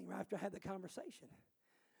 Saturday morning, right after I had the conversation,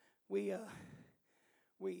 we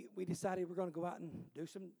decided we're going to go out and do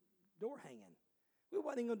some door hanging. We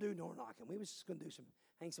wasn't going to do door knocking. We was just going to do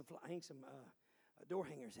hang some door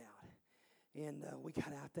hangers out. And we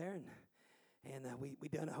got out there and we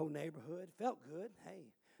done a whole neighborhood. Felt good. Hey,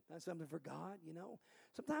 done something for God,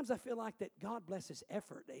 Sometimes I feel like that God blesses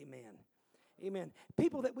effort. Amen. Amen.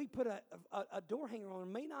 People that we put a door hanger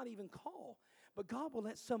on may not even call, but God will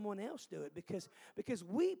let someone else do it because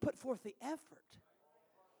we put forth the effort.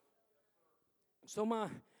 So my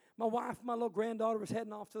wife, my little granddaughter was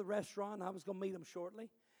heading off to the restaurant, and I was going to meet them shortly.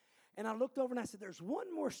 And I looked over and I said, there's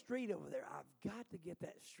one more street over there. I've got to get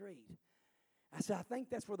that street. I said, I think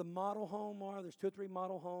that's where the model home are. There's 2 or 3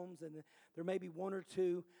 model homes, and there may be 1 or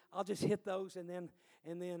 2. I'll just hit those, and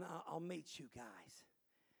then I'll meet you guys.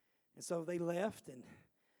 And so they left, and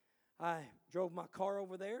I drove my car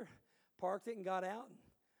over there, parked it, and got out, and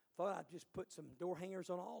thought I'd just put some door hangers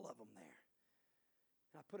on all of them there.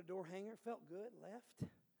 And I put a door hanger, felt good, left.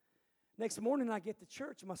 Next morning, I get to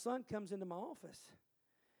church, and my son comes into my office,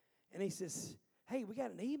 and he says, hey, we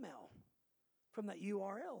got an email from that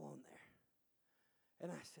URL on there.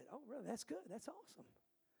 And I said, oh, really? That's good. That's awesome.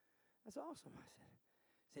 That's awesome. I said,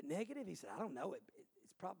 is it negative? He said, I don't know.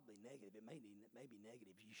 It's probably negative. It may be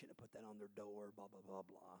negative. You shouldn't have put that on their door, blah, blah, blah,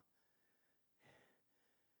 blah.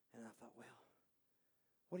 And I thought, well,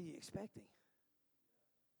 what are you expecting?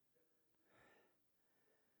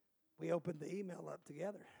 We opened the email up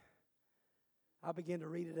together. I began to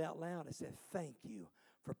read it out loud. I said, thank you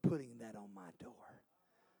for putting that on my door.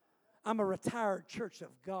 I'm a retired Church of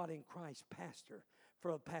God in Christ pastor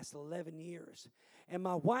for the past 11 years. And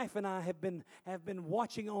my wife and I have been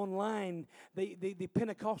watching online the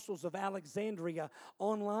Pentecostals of Alexandria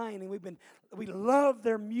online, and we love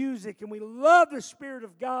their music and we love the Spirit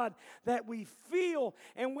of God that we feel,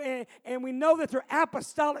 and we know that they're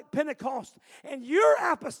apostolic Pentecost, and you're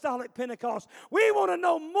apostolic Pentecost. We want to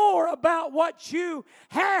know more about what you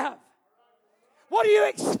have. What are you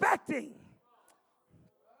expecting?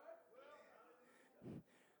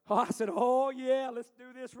 Oh, I said, oh, yeah, let's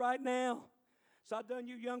do this right now. So I done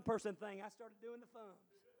you young person thing. I started doing the thumbs.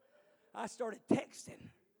 I started texting.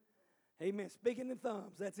 Amen. Speaking in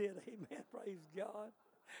thumbs. That's it. Amen. Praise God.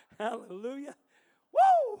 Hallelujah.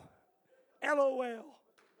 Woo! LOL.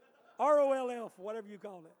 ROLL, whatever you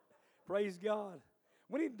call it. Praise God.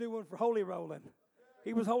 We need to do one for Holy Rolling.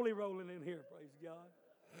 He was holy rolling in here. Praise God.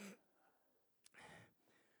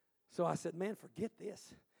 So I said, man, forget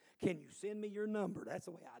this. Can you send me your number? That's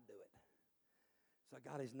the way I do it. So I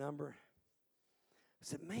got his number. I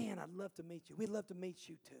said, man, I'd love to meet you. We'd love to meet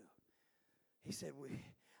you too. He said,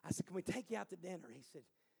 I said, can we take you out to dinner? He said,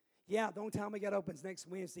 yeah, the only time we got open is next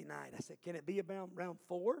Wednesday night. I said, can it be about around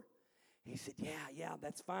 4? He said, yeah,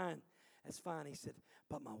 that's fine. That's fine. He said,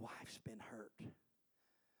 but my wife's been hurt. Amen.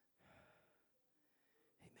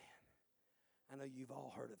 I know you've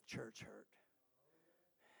all heard of church hurt.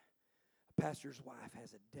 A pastor's wife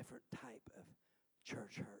has a different type of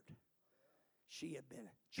church hurt. She had been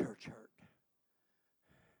church hurt.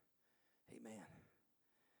 Amen.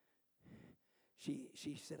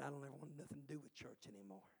 She said, I don't ever want nothing to do with church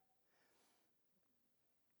anymore.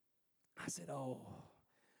 I said, oh,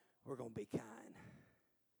 we're going to be kind.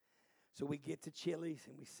 So we get to Chili's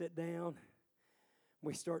and we sit down.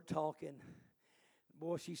 We start talking.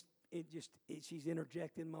 Boy, she's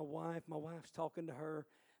interjecting my wife. My wife's talking to her.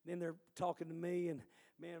 Then they're talking to me and,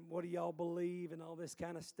 man, what do y'all believe and all this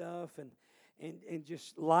kind of stuff and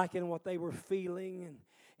just liking what they were feeling.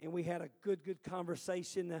 And we had a good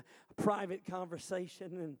conversation, a private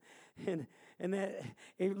conversation. And that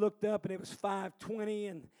he looked up and it was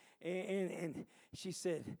 5:20 and she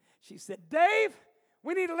said, Dave,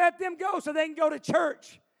 we need to let them go so they can go to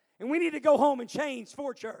church. And we need to go home and change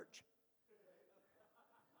for church.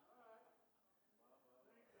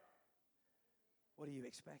 What are you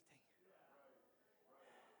expecting?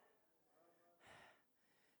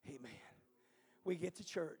 Amen. We get to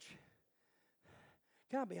church.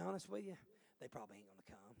 Can I be honest with you? They probably ain't going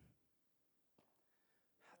to come.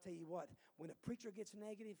 I'll tell you what, when a preacher gets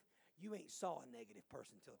negative, you ain't saw a negative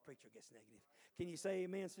person until a preacher gets negative. Can you say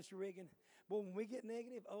amen, Sister Reagan? Well, when we get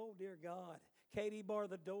negative, oh, dear God. Katie, bar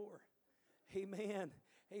the door. Amen.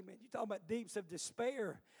 Amen. You talking about deeps of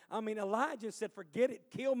despair. I mean, Elijah said, forget it.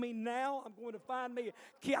 Kill me now. I'm going to find me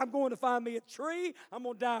a tree. I'm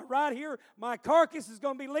going to die right here. My carcass is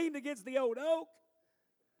going to be leaning against the old oak.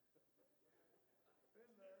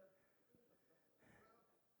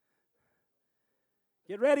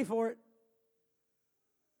 Get ready for it.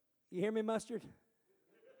 You hear me, Mustard?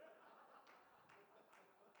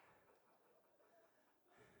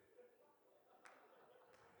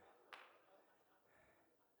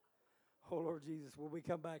 Oh, Lord Jesus, will we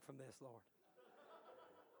come back from this, Lord?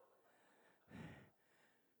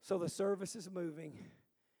 So the service is moving,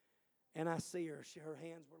 and I see her. Her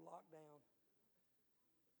hands were locked down,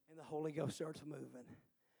 and the Holy Ghost starts moving,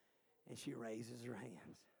 and she raises her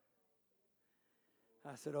hands.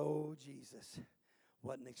 I said, oh, Jesus,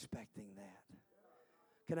 wasn't expecting that.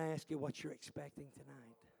 Can I ask you what you're expecting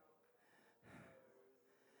tonight?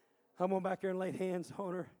 I'm going back there and lay hands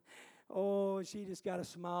on her. Oh, she just got a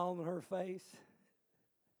smile on her face.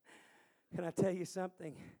 Can I tell you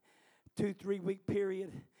something? 2-3 week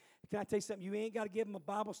period. Can I tell you something? You ain't got to give them a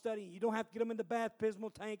Bible study. You don't have to get them in the baptismal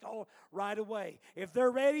tank all right away. If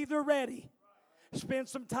they're ready, they're ready. Spend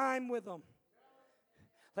some time with them.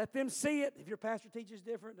 Let them see it. If your pastor teaches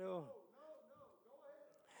different, oh.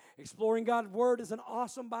 Exploring God's Word is an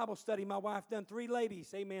awesome Bible study. My wife done 3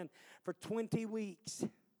 ladies, amen, for 20 weeks.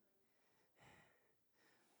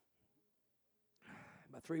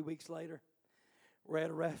 About 3 weeks later, we're at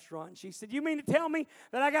a restaurant, and she said, you mean to tell me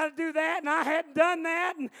that I got to do that, and I hadn't done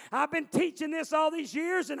that, and I've been teaching this all these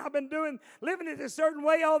years, and I've been living it a certain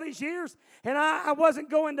way all these years, and I wasn't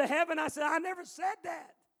going to heaven? I said, I never said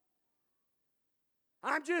that.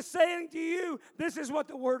 I'm just saying to you, this is what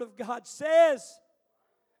the Word of God says.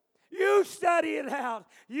 You study it out.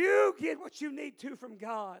 You get what you need to from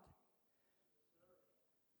God.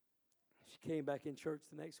 She came back in church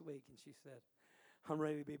the next week, and she said, I'm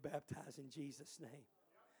ready to be baptized in Jesus' name.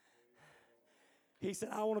 He said,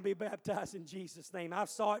 I want to be baptized in Jesus' name. I've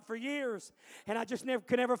saw it for years, and I just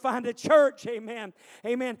could never find a church. Amen.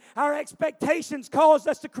 Amen. Our expectations caused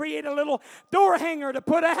us to create a little door hanger to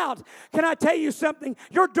put out. Can I tell you something?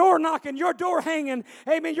 Your door knocking, your door hanging,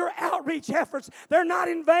 amen, your outreach efforts, they're not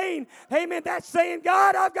in vain. Amen. That's saying,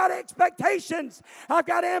 God, I've got expectations. I've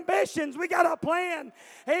got ambitions. We got a plan.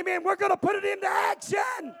 Amen. We're going to put it into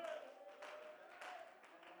action.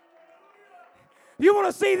 You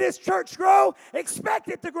want to see this church grow? Expect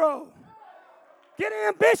it to grow. Get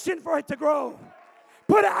ambition for it to grow.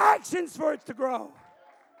 Put actions for it to grow.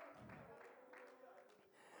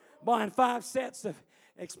 Buying 5 sets of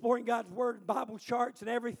Exploring God's Word, Bible charts and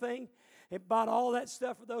everything. and bought all that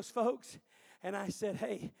stuff for those folks. And I said,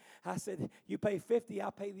 hey, I said, you pay 50,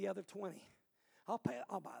 I'll pay the other 20. I'll buy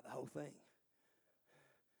the whole thing.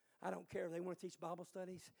 I don't care if they want to teach Bible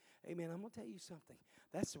studies. Amen. I'm going to tell you something.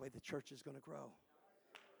 That's the way the church is going to grow.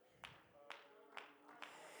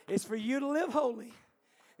 It's for you to live holy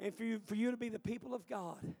and for you to be the people of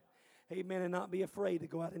God. Amen. And not be afraid to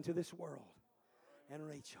go out into this world and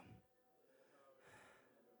reach them.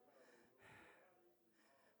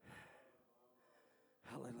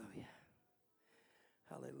 Hallelujah.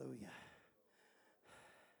 Hallelujah.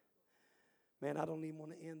 Man, I don't even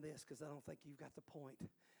want to end this because I don't think you've got the point.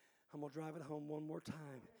 I'm going to drive it home one more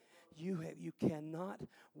time. You cannot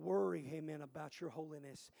worry, amen, about your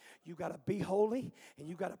holiness. You got to be holy, and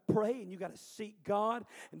you got to pray, and you got to seek God.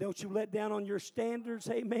 And don't you let down on your standards,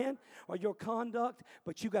 amen, or your conduct,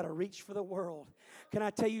 but you got to reach for the world. Can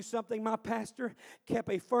I tell you something? My pastor kept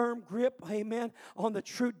a firm grip, amen, on the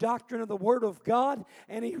true doctrine of the Word of God,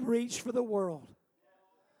 and he reached for the world.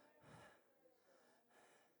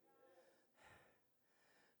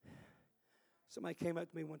 Somebody came up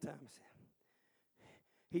to me one time and said,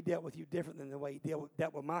 he dealt with you different than the way he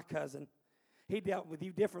dealt with my cousin. He dealt with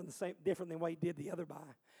you different than the way he did the other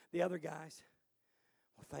guys.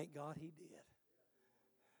 Well, thank God he did.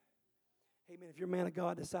 Amen. If your man of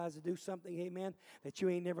God decides to do something, amen, that you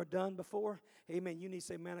ain't never done before, amen, you need to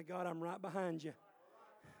say, man of God, I'm right behind you.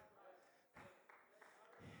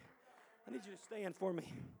 I need you to stand for me.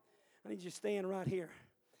 I need you to stand right here.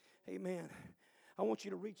 Amen. I want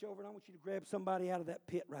you to reach over and I want you to grab somebody out of that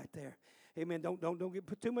pit right there. Amen. Don't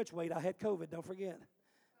put too much weight. I had COVID. Don't forget.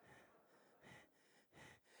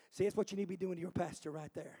 See, that's what you need to be doing to your pastor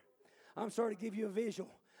right there. I'm sorry to give you a visual.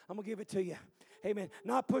 I'm going to give it to you. Amen.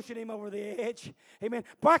 Not pushing him over the edge. Amen.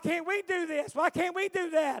 Why can't we do this? Why can't we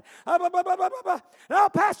do that? No,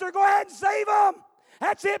 pastor, go ahead and save them.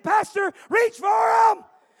 That's it, pastor. Reach for them.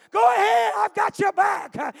 Go ahead. I've got your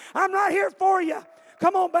back. I'm right here for you.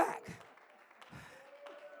 Come on back.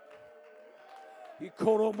 We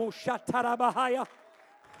don't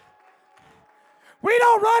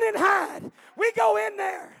run and hide. We go in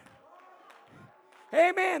there.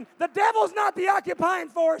 Amen. The devil's not the occupying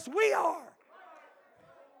force. We are.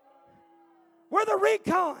 We're the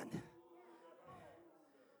recon.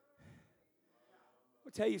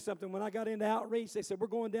 I'll tell you something. When I got into outreach, they said, we're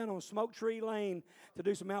going down on Smoke Tree Lane to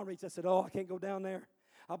do some outreach. I said, I can't go down there.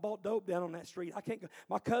 I bought dope down on that street. I can't go.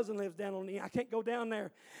 My cousin lives down on the. I can't go down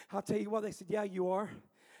there. I'll tell you what. They said, yeah, you are.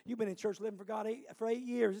 You've been in church living for God for 8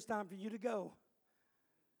 years. It's time for you to go.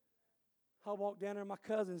 I walked down there. My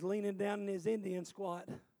cousin's leaning down in his Indian squat.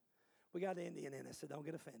 We got an Indian in us, so don't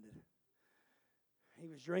get offended. He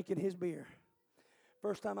was drinking his beer.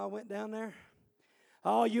 First time I went down there.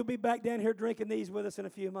 Oh, you'll be back down here drinking these with us in a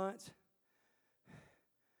few months.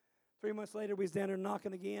 3 months later, we was down there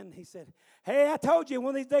knocking again. He said, hey, I told you,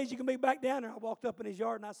 one of these days you can be back down there. I walked up in his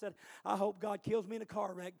yard, and I said, I hope God kills me in a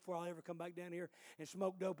car wreck before I ever come back down here and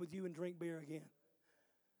smoke dope with you and drink beer again.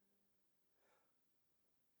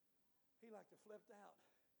 He like to flipped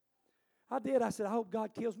out. I did. I said, I hope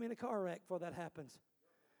God kills me in a car wreck before that happens.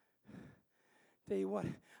 Tell you what,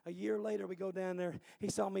 a year later, we go down there. He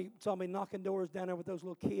saw me knocking doors down there with those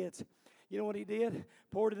little kids. You know what he did?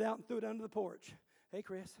 Poured it out and threw it under the porch. Hey,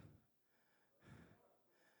 Chris.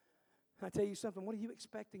 I tell you something, what are you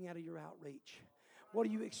expecting out of your outreach? What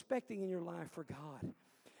are you expecting in your life for God?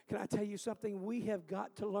 Can I tell you something? We have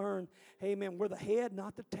got to learn, amen, we're the head,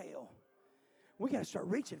 not the tail. We got to start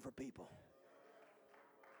reaching for people.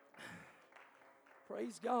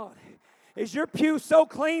 Praise God. Is your pew so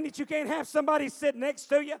clean that you can't have somebody sit next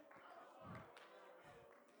to you?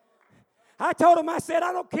 I told him, I said,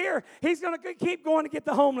 I don't care. He's going to keep going to get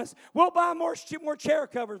the homeless. We'll buy more chair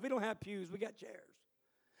covers. We don't have pews. We got chairs.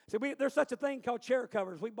 So there's such a thing called chair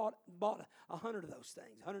covers. We bought 100 of those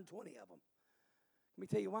things, 120 of them. Let me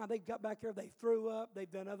tell you why. They got back here. They threw up.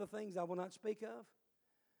 They've done other things I will not speak of.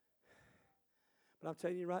 But I'm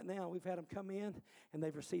telling you right now, we've had them come in, and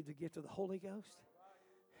they've received the gift of the Holy Ghost.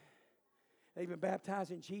 They've been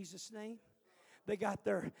baptized in Jesus' name. They got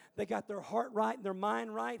their heart right and their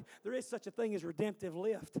mind right. There is such a thing as redemptive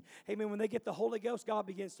lift. Amen. When they get the Holy Ghost, God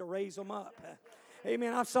begins to raise them up.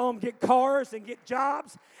 Amen. I saw them get cars and get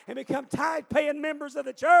jobs and become tithe-paying members of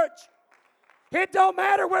the church. It don't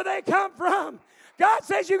matter where they come from. God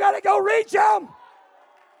says you got to go reach them.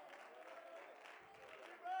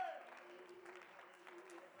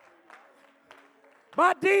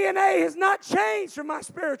 My DNA has not changed from my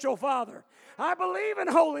spiritual father. I believe in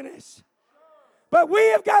holiness. But we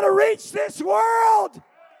have got to reach this world.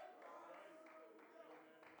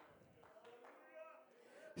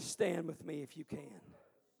 Stand with me if you can.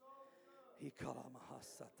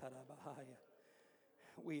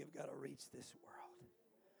 We have got to reach this world.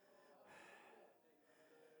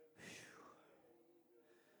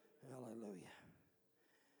 Hallelujah.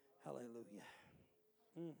 Hallelujah.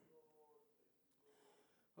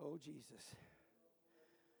 Oh, Jesus.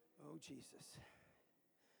 Oh, Jesus.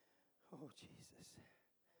 Oh, Jesus.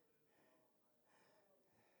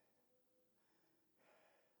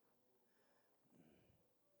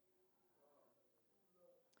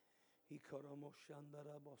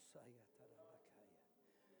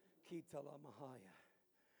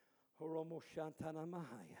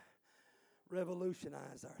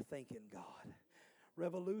 Revolutionize our thinking, God.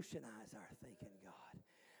 Revolutionize our thinking, God.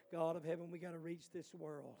 God of heaven, we got to reach this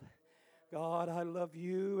world. God, I love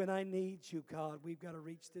you and I need you, God. We've got to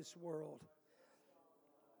reach this world.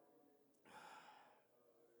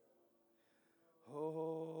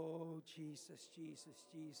 Oh, Jesus, Jesus,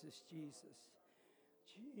 Jesus, Jesus.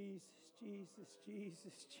 Jesus, Jesus,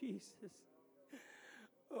 Jesus, Jesus.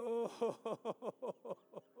 Oh.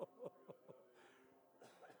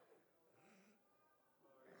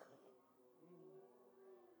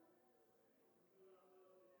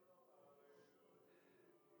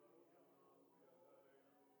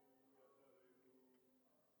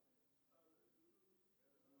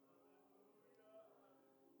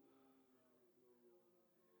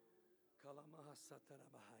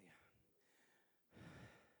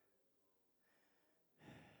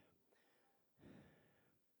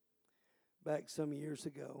 Back some years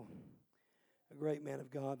ago, a great man of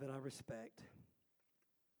God that I respect,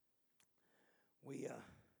 we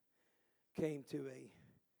came to a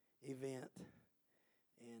event,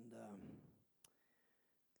 and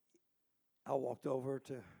I walked over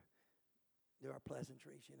to do our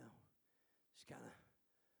pleasantries, just kind of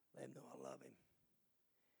let him know I love him.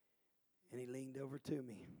 And he leaned over to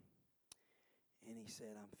me, and he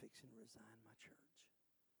said, I'm fixing to resign my church.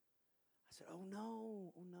 I said, oh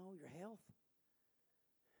no, your health.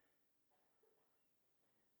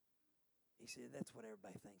 He said, that's what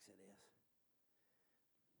everybody thinks it is.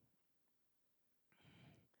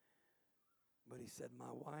 But he said, my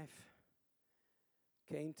wife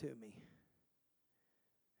came to me.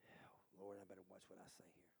 Oh, Lord, I better watch what I say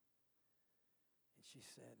here. And she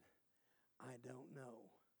said, I don't know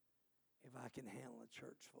if I can handle a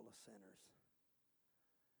church full of sinners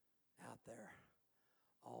out there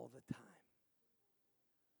all the time.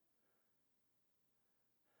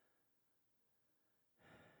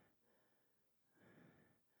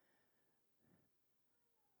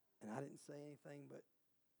 And I didn't say anything but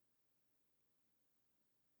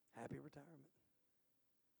happy retirement.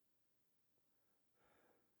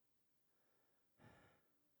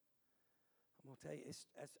 I'm going to tell you,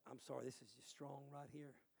 I'm sorry, this is just strong right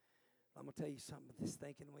here. I'm going to tell you something with this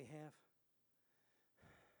thinking we have.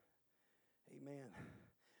 Amen.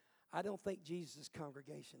 I don't think Jesus'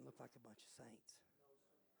 congregation looked like a bunch of saints.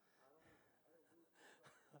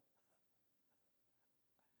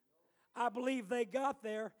 I believe they got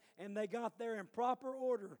there, and they got there in proper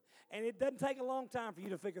order. And it doesn't take a long time for you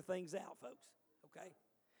to figure things out, folks. Okay?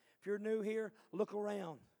 If you're new here, look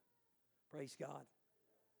around. Praise God.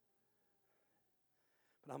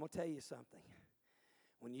 But I'm going to tell you something.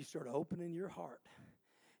 When you start opening your heart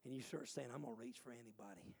and you start saying, I'm going to reach for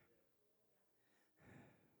anybody.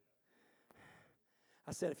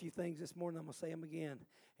 I said a few things this morning. I'm going to say them again.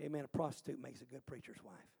 Amen. A prostitute makes a good preacher's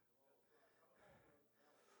wife.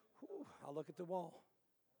 Whew, I look at the wall.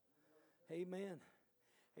 Amen.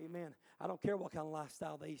 Amen. I don't care what kind of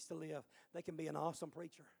lifestyle they used to live. They can be an awesome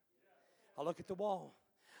preacher. I look at the wall.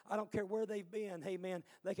 I don't care where they've been. Amen.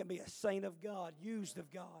 They can be a saint of God, used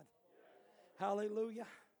of God. Hallelujah.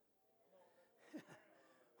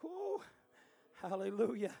 Whew.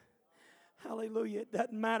 Hallelujah. Hallelujah. It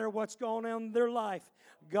doesn't matter what's going on in their life.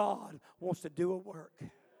 God wants to do a work.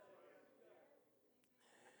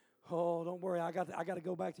 Oh, don't worry. I got to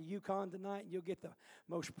go back to Yukon tonight, and you'll get the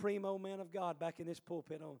most primo man of God back in this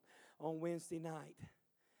pulpit on Wednesday night.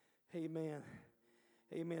 Amen.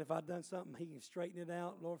 Amen. If I've done something, he can straighten it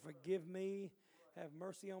out. Lord, forgive me. Have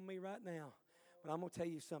mercy on me right now. But I'm going to tell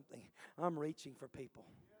you something. I'm reaching for people.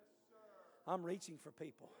 I'm reaching for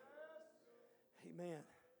people. Amen.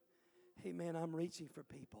 Amen. I'm reaching for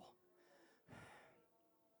people.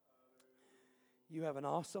 You have an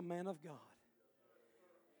awesome man of God.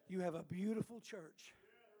 You have a beautiful church.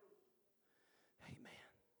 Amen.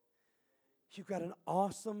 You've got an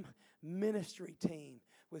awesome ministry team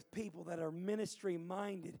with people that are ministry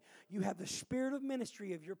minded. You have the spirit of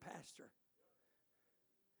ministry of your pastor.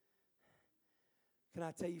 Can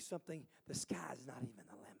I tell you something? The sky's not even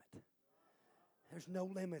the limit. There's no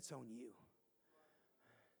limits on you.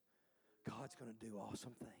 God's going to do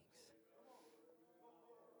awesome things.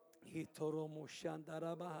 Hitoromo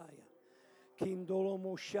shandarabahaya.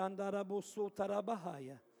 Kindolomo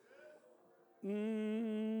shandarabosotarabahaya.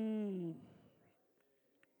 Mm.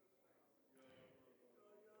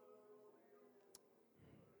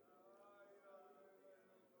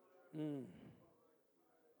 Mm.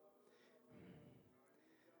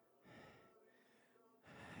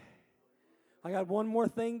 I got one more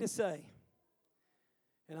thing to say,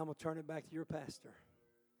 and I'm going to turn it back to your pastor.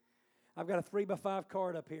 I've got a 3x5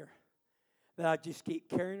 card up here that I just keep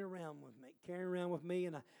carrying around with me,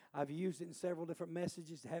 and I've used it in several different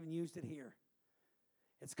messages. I haven't used it here.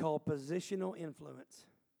 It's called Positional Influence.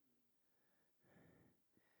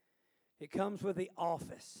 It comes with the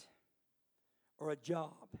office or a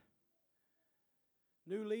job.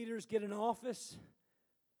 New leaders get an office,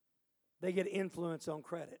 they get influence on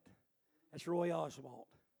credit. That's Roy Oswald.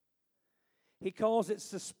 He calls it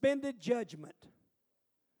suspended judgment.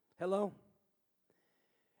 Hello?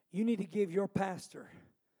 You need to give your pastor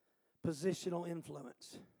positional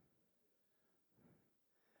influence.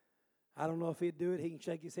 I don't know if he'd do it. He can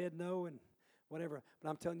shake his head no and whatever. But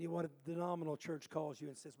I'm telling you what, a denominational church calls you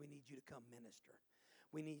and says, we need you to come minister.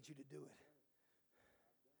 We need you to do it.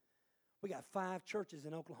 We got 5 churches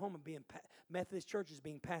in Oklahoma Methodist churches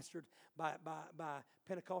being pastored by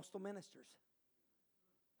Pentecostal ministers.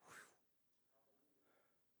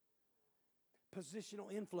 Whew.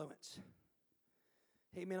 Positional influence.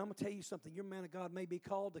 Hey, man, I'm going to tell you something. Your man of God may be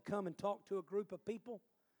called to come and talk to a group of people.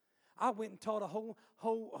 I went and taught a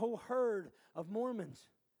whole herd of Mormons.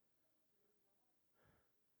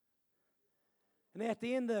 And at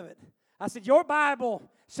the end of it, I said, your Bible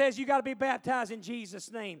says you got to be baptized in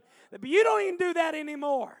Jesus' name. But you don't even do that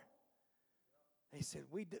anymore. They said,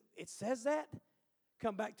 we do. It says that?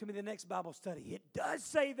 Come back to me the next Bible study. It does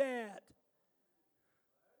say that.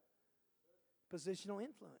 Positional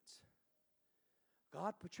influence.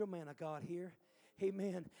 God, put your man of God here.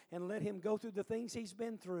 Amen. And let him go through the things he's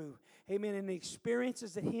been through. Amen. And the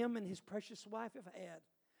experiences that him and his precious wife have had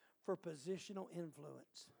for positional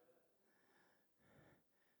influence.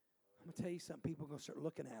 I'm going to tell you something. People are going to start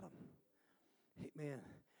looking at them. Amen.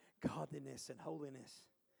 Godliness and holiness.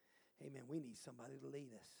 Amen. We need somebody to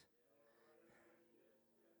lead us.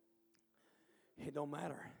 It don't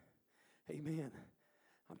matter. Amen.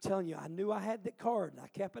 I'm telling you, I knew I had that card and I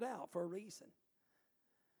kept it out for a reason.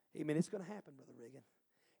 Amen. It's going to happen, Brother Reagan.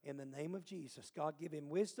 In the name of Jesus, God give him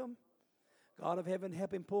wisdom. God of heaven,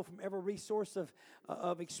 help him pull from every resource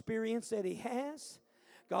of experience that he has.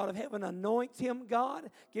 God of heaven, anoint him, God.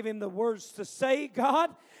 Give him the words to say,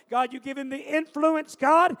 God. God, you give him the influence,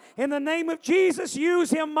 God. In the name of Jesus,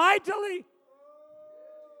 use him mightily.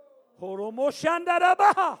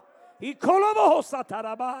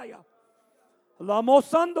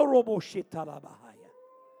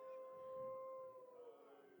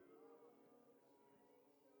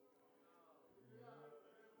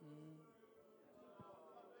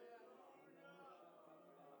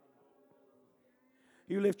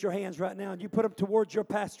 You lift your hands right now and you put them towards your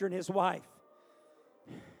pastor and his wife.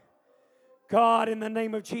 God, in the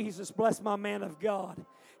name of Jesus, bless my man of God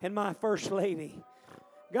and my first lady.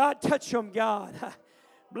 God, touch them, God.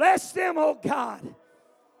 Bless them, oh God.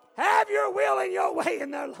 Have your will and your way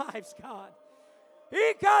in their lives, God.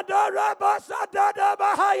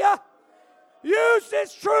 Use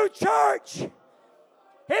this true church.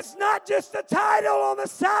 It's not just a title on the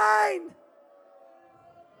sign.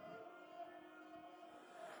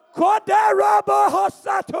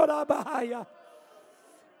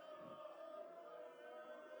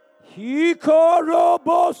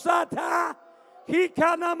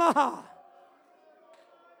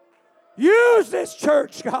 Use this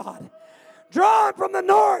church, God. Draw them from the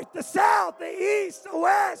north, the south, the east, the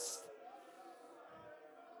west.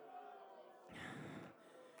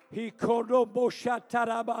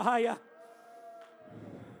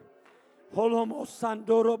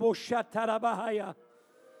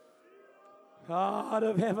 God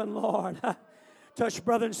of heaven, Lord. Touch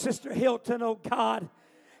Brother and Sister Hilton, oh God.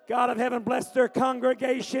 God of heaven, bless their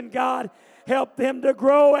congregation, God. Help them to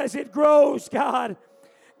grow as it grows, God.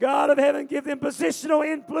 God of heaven, give them positional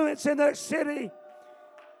influence in their city.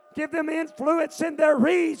 Give them influence in their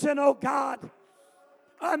region, oh God.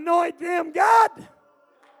 Anoint them, God.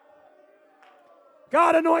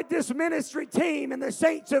 God, anoint this ministry team and the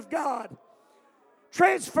saints of God.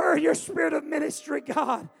 Transfer your spirit of ministry,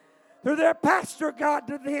 God, through their pastor, God,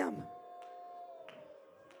 to them.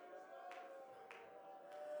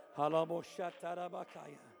 Halamo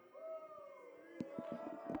shatarabakaya.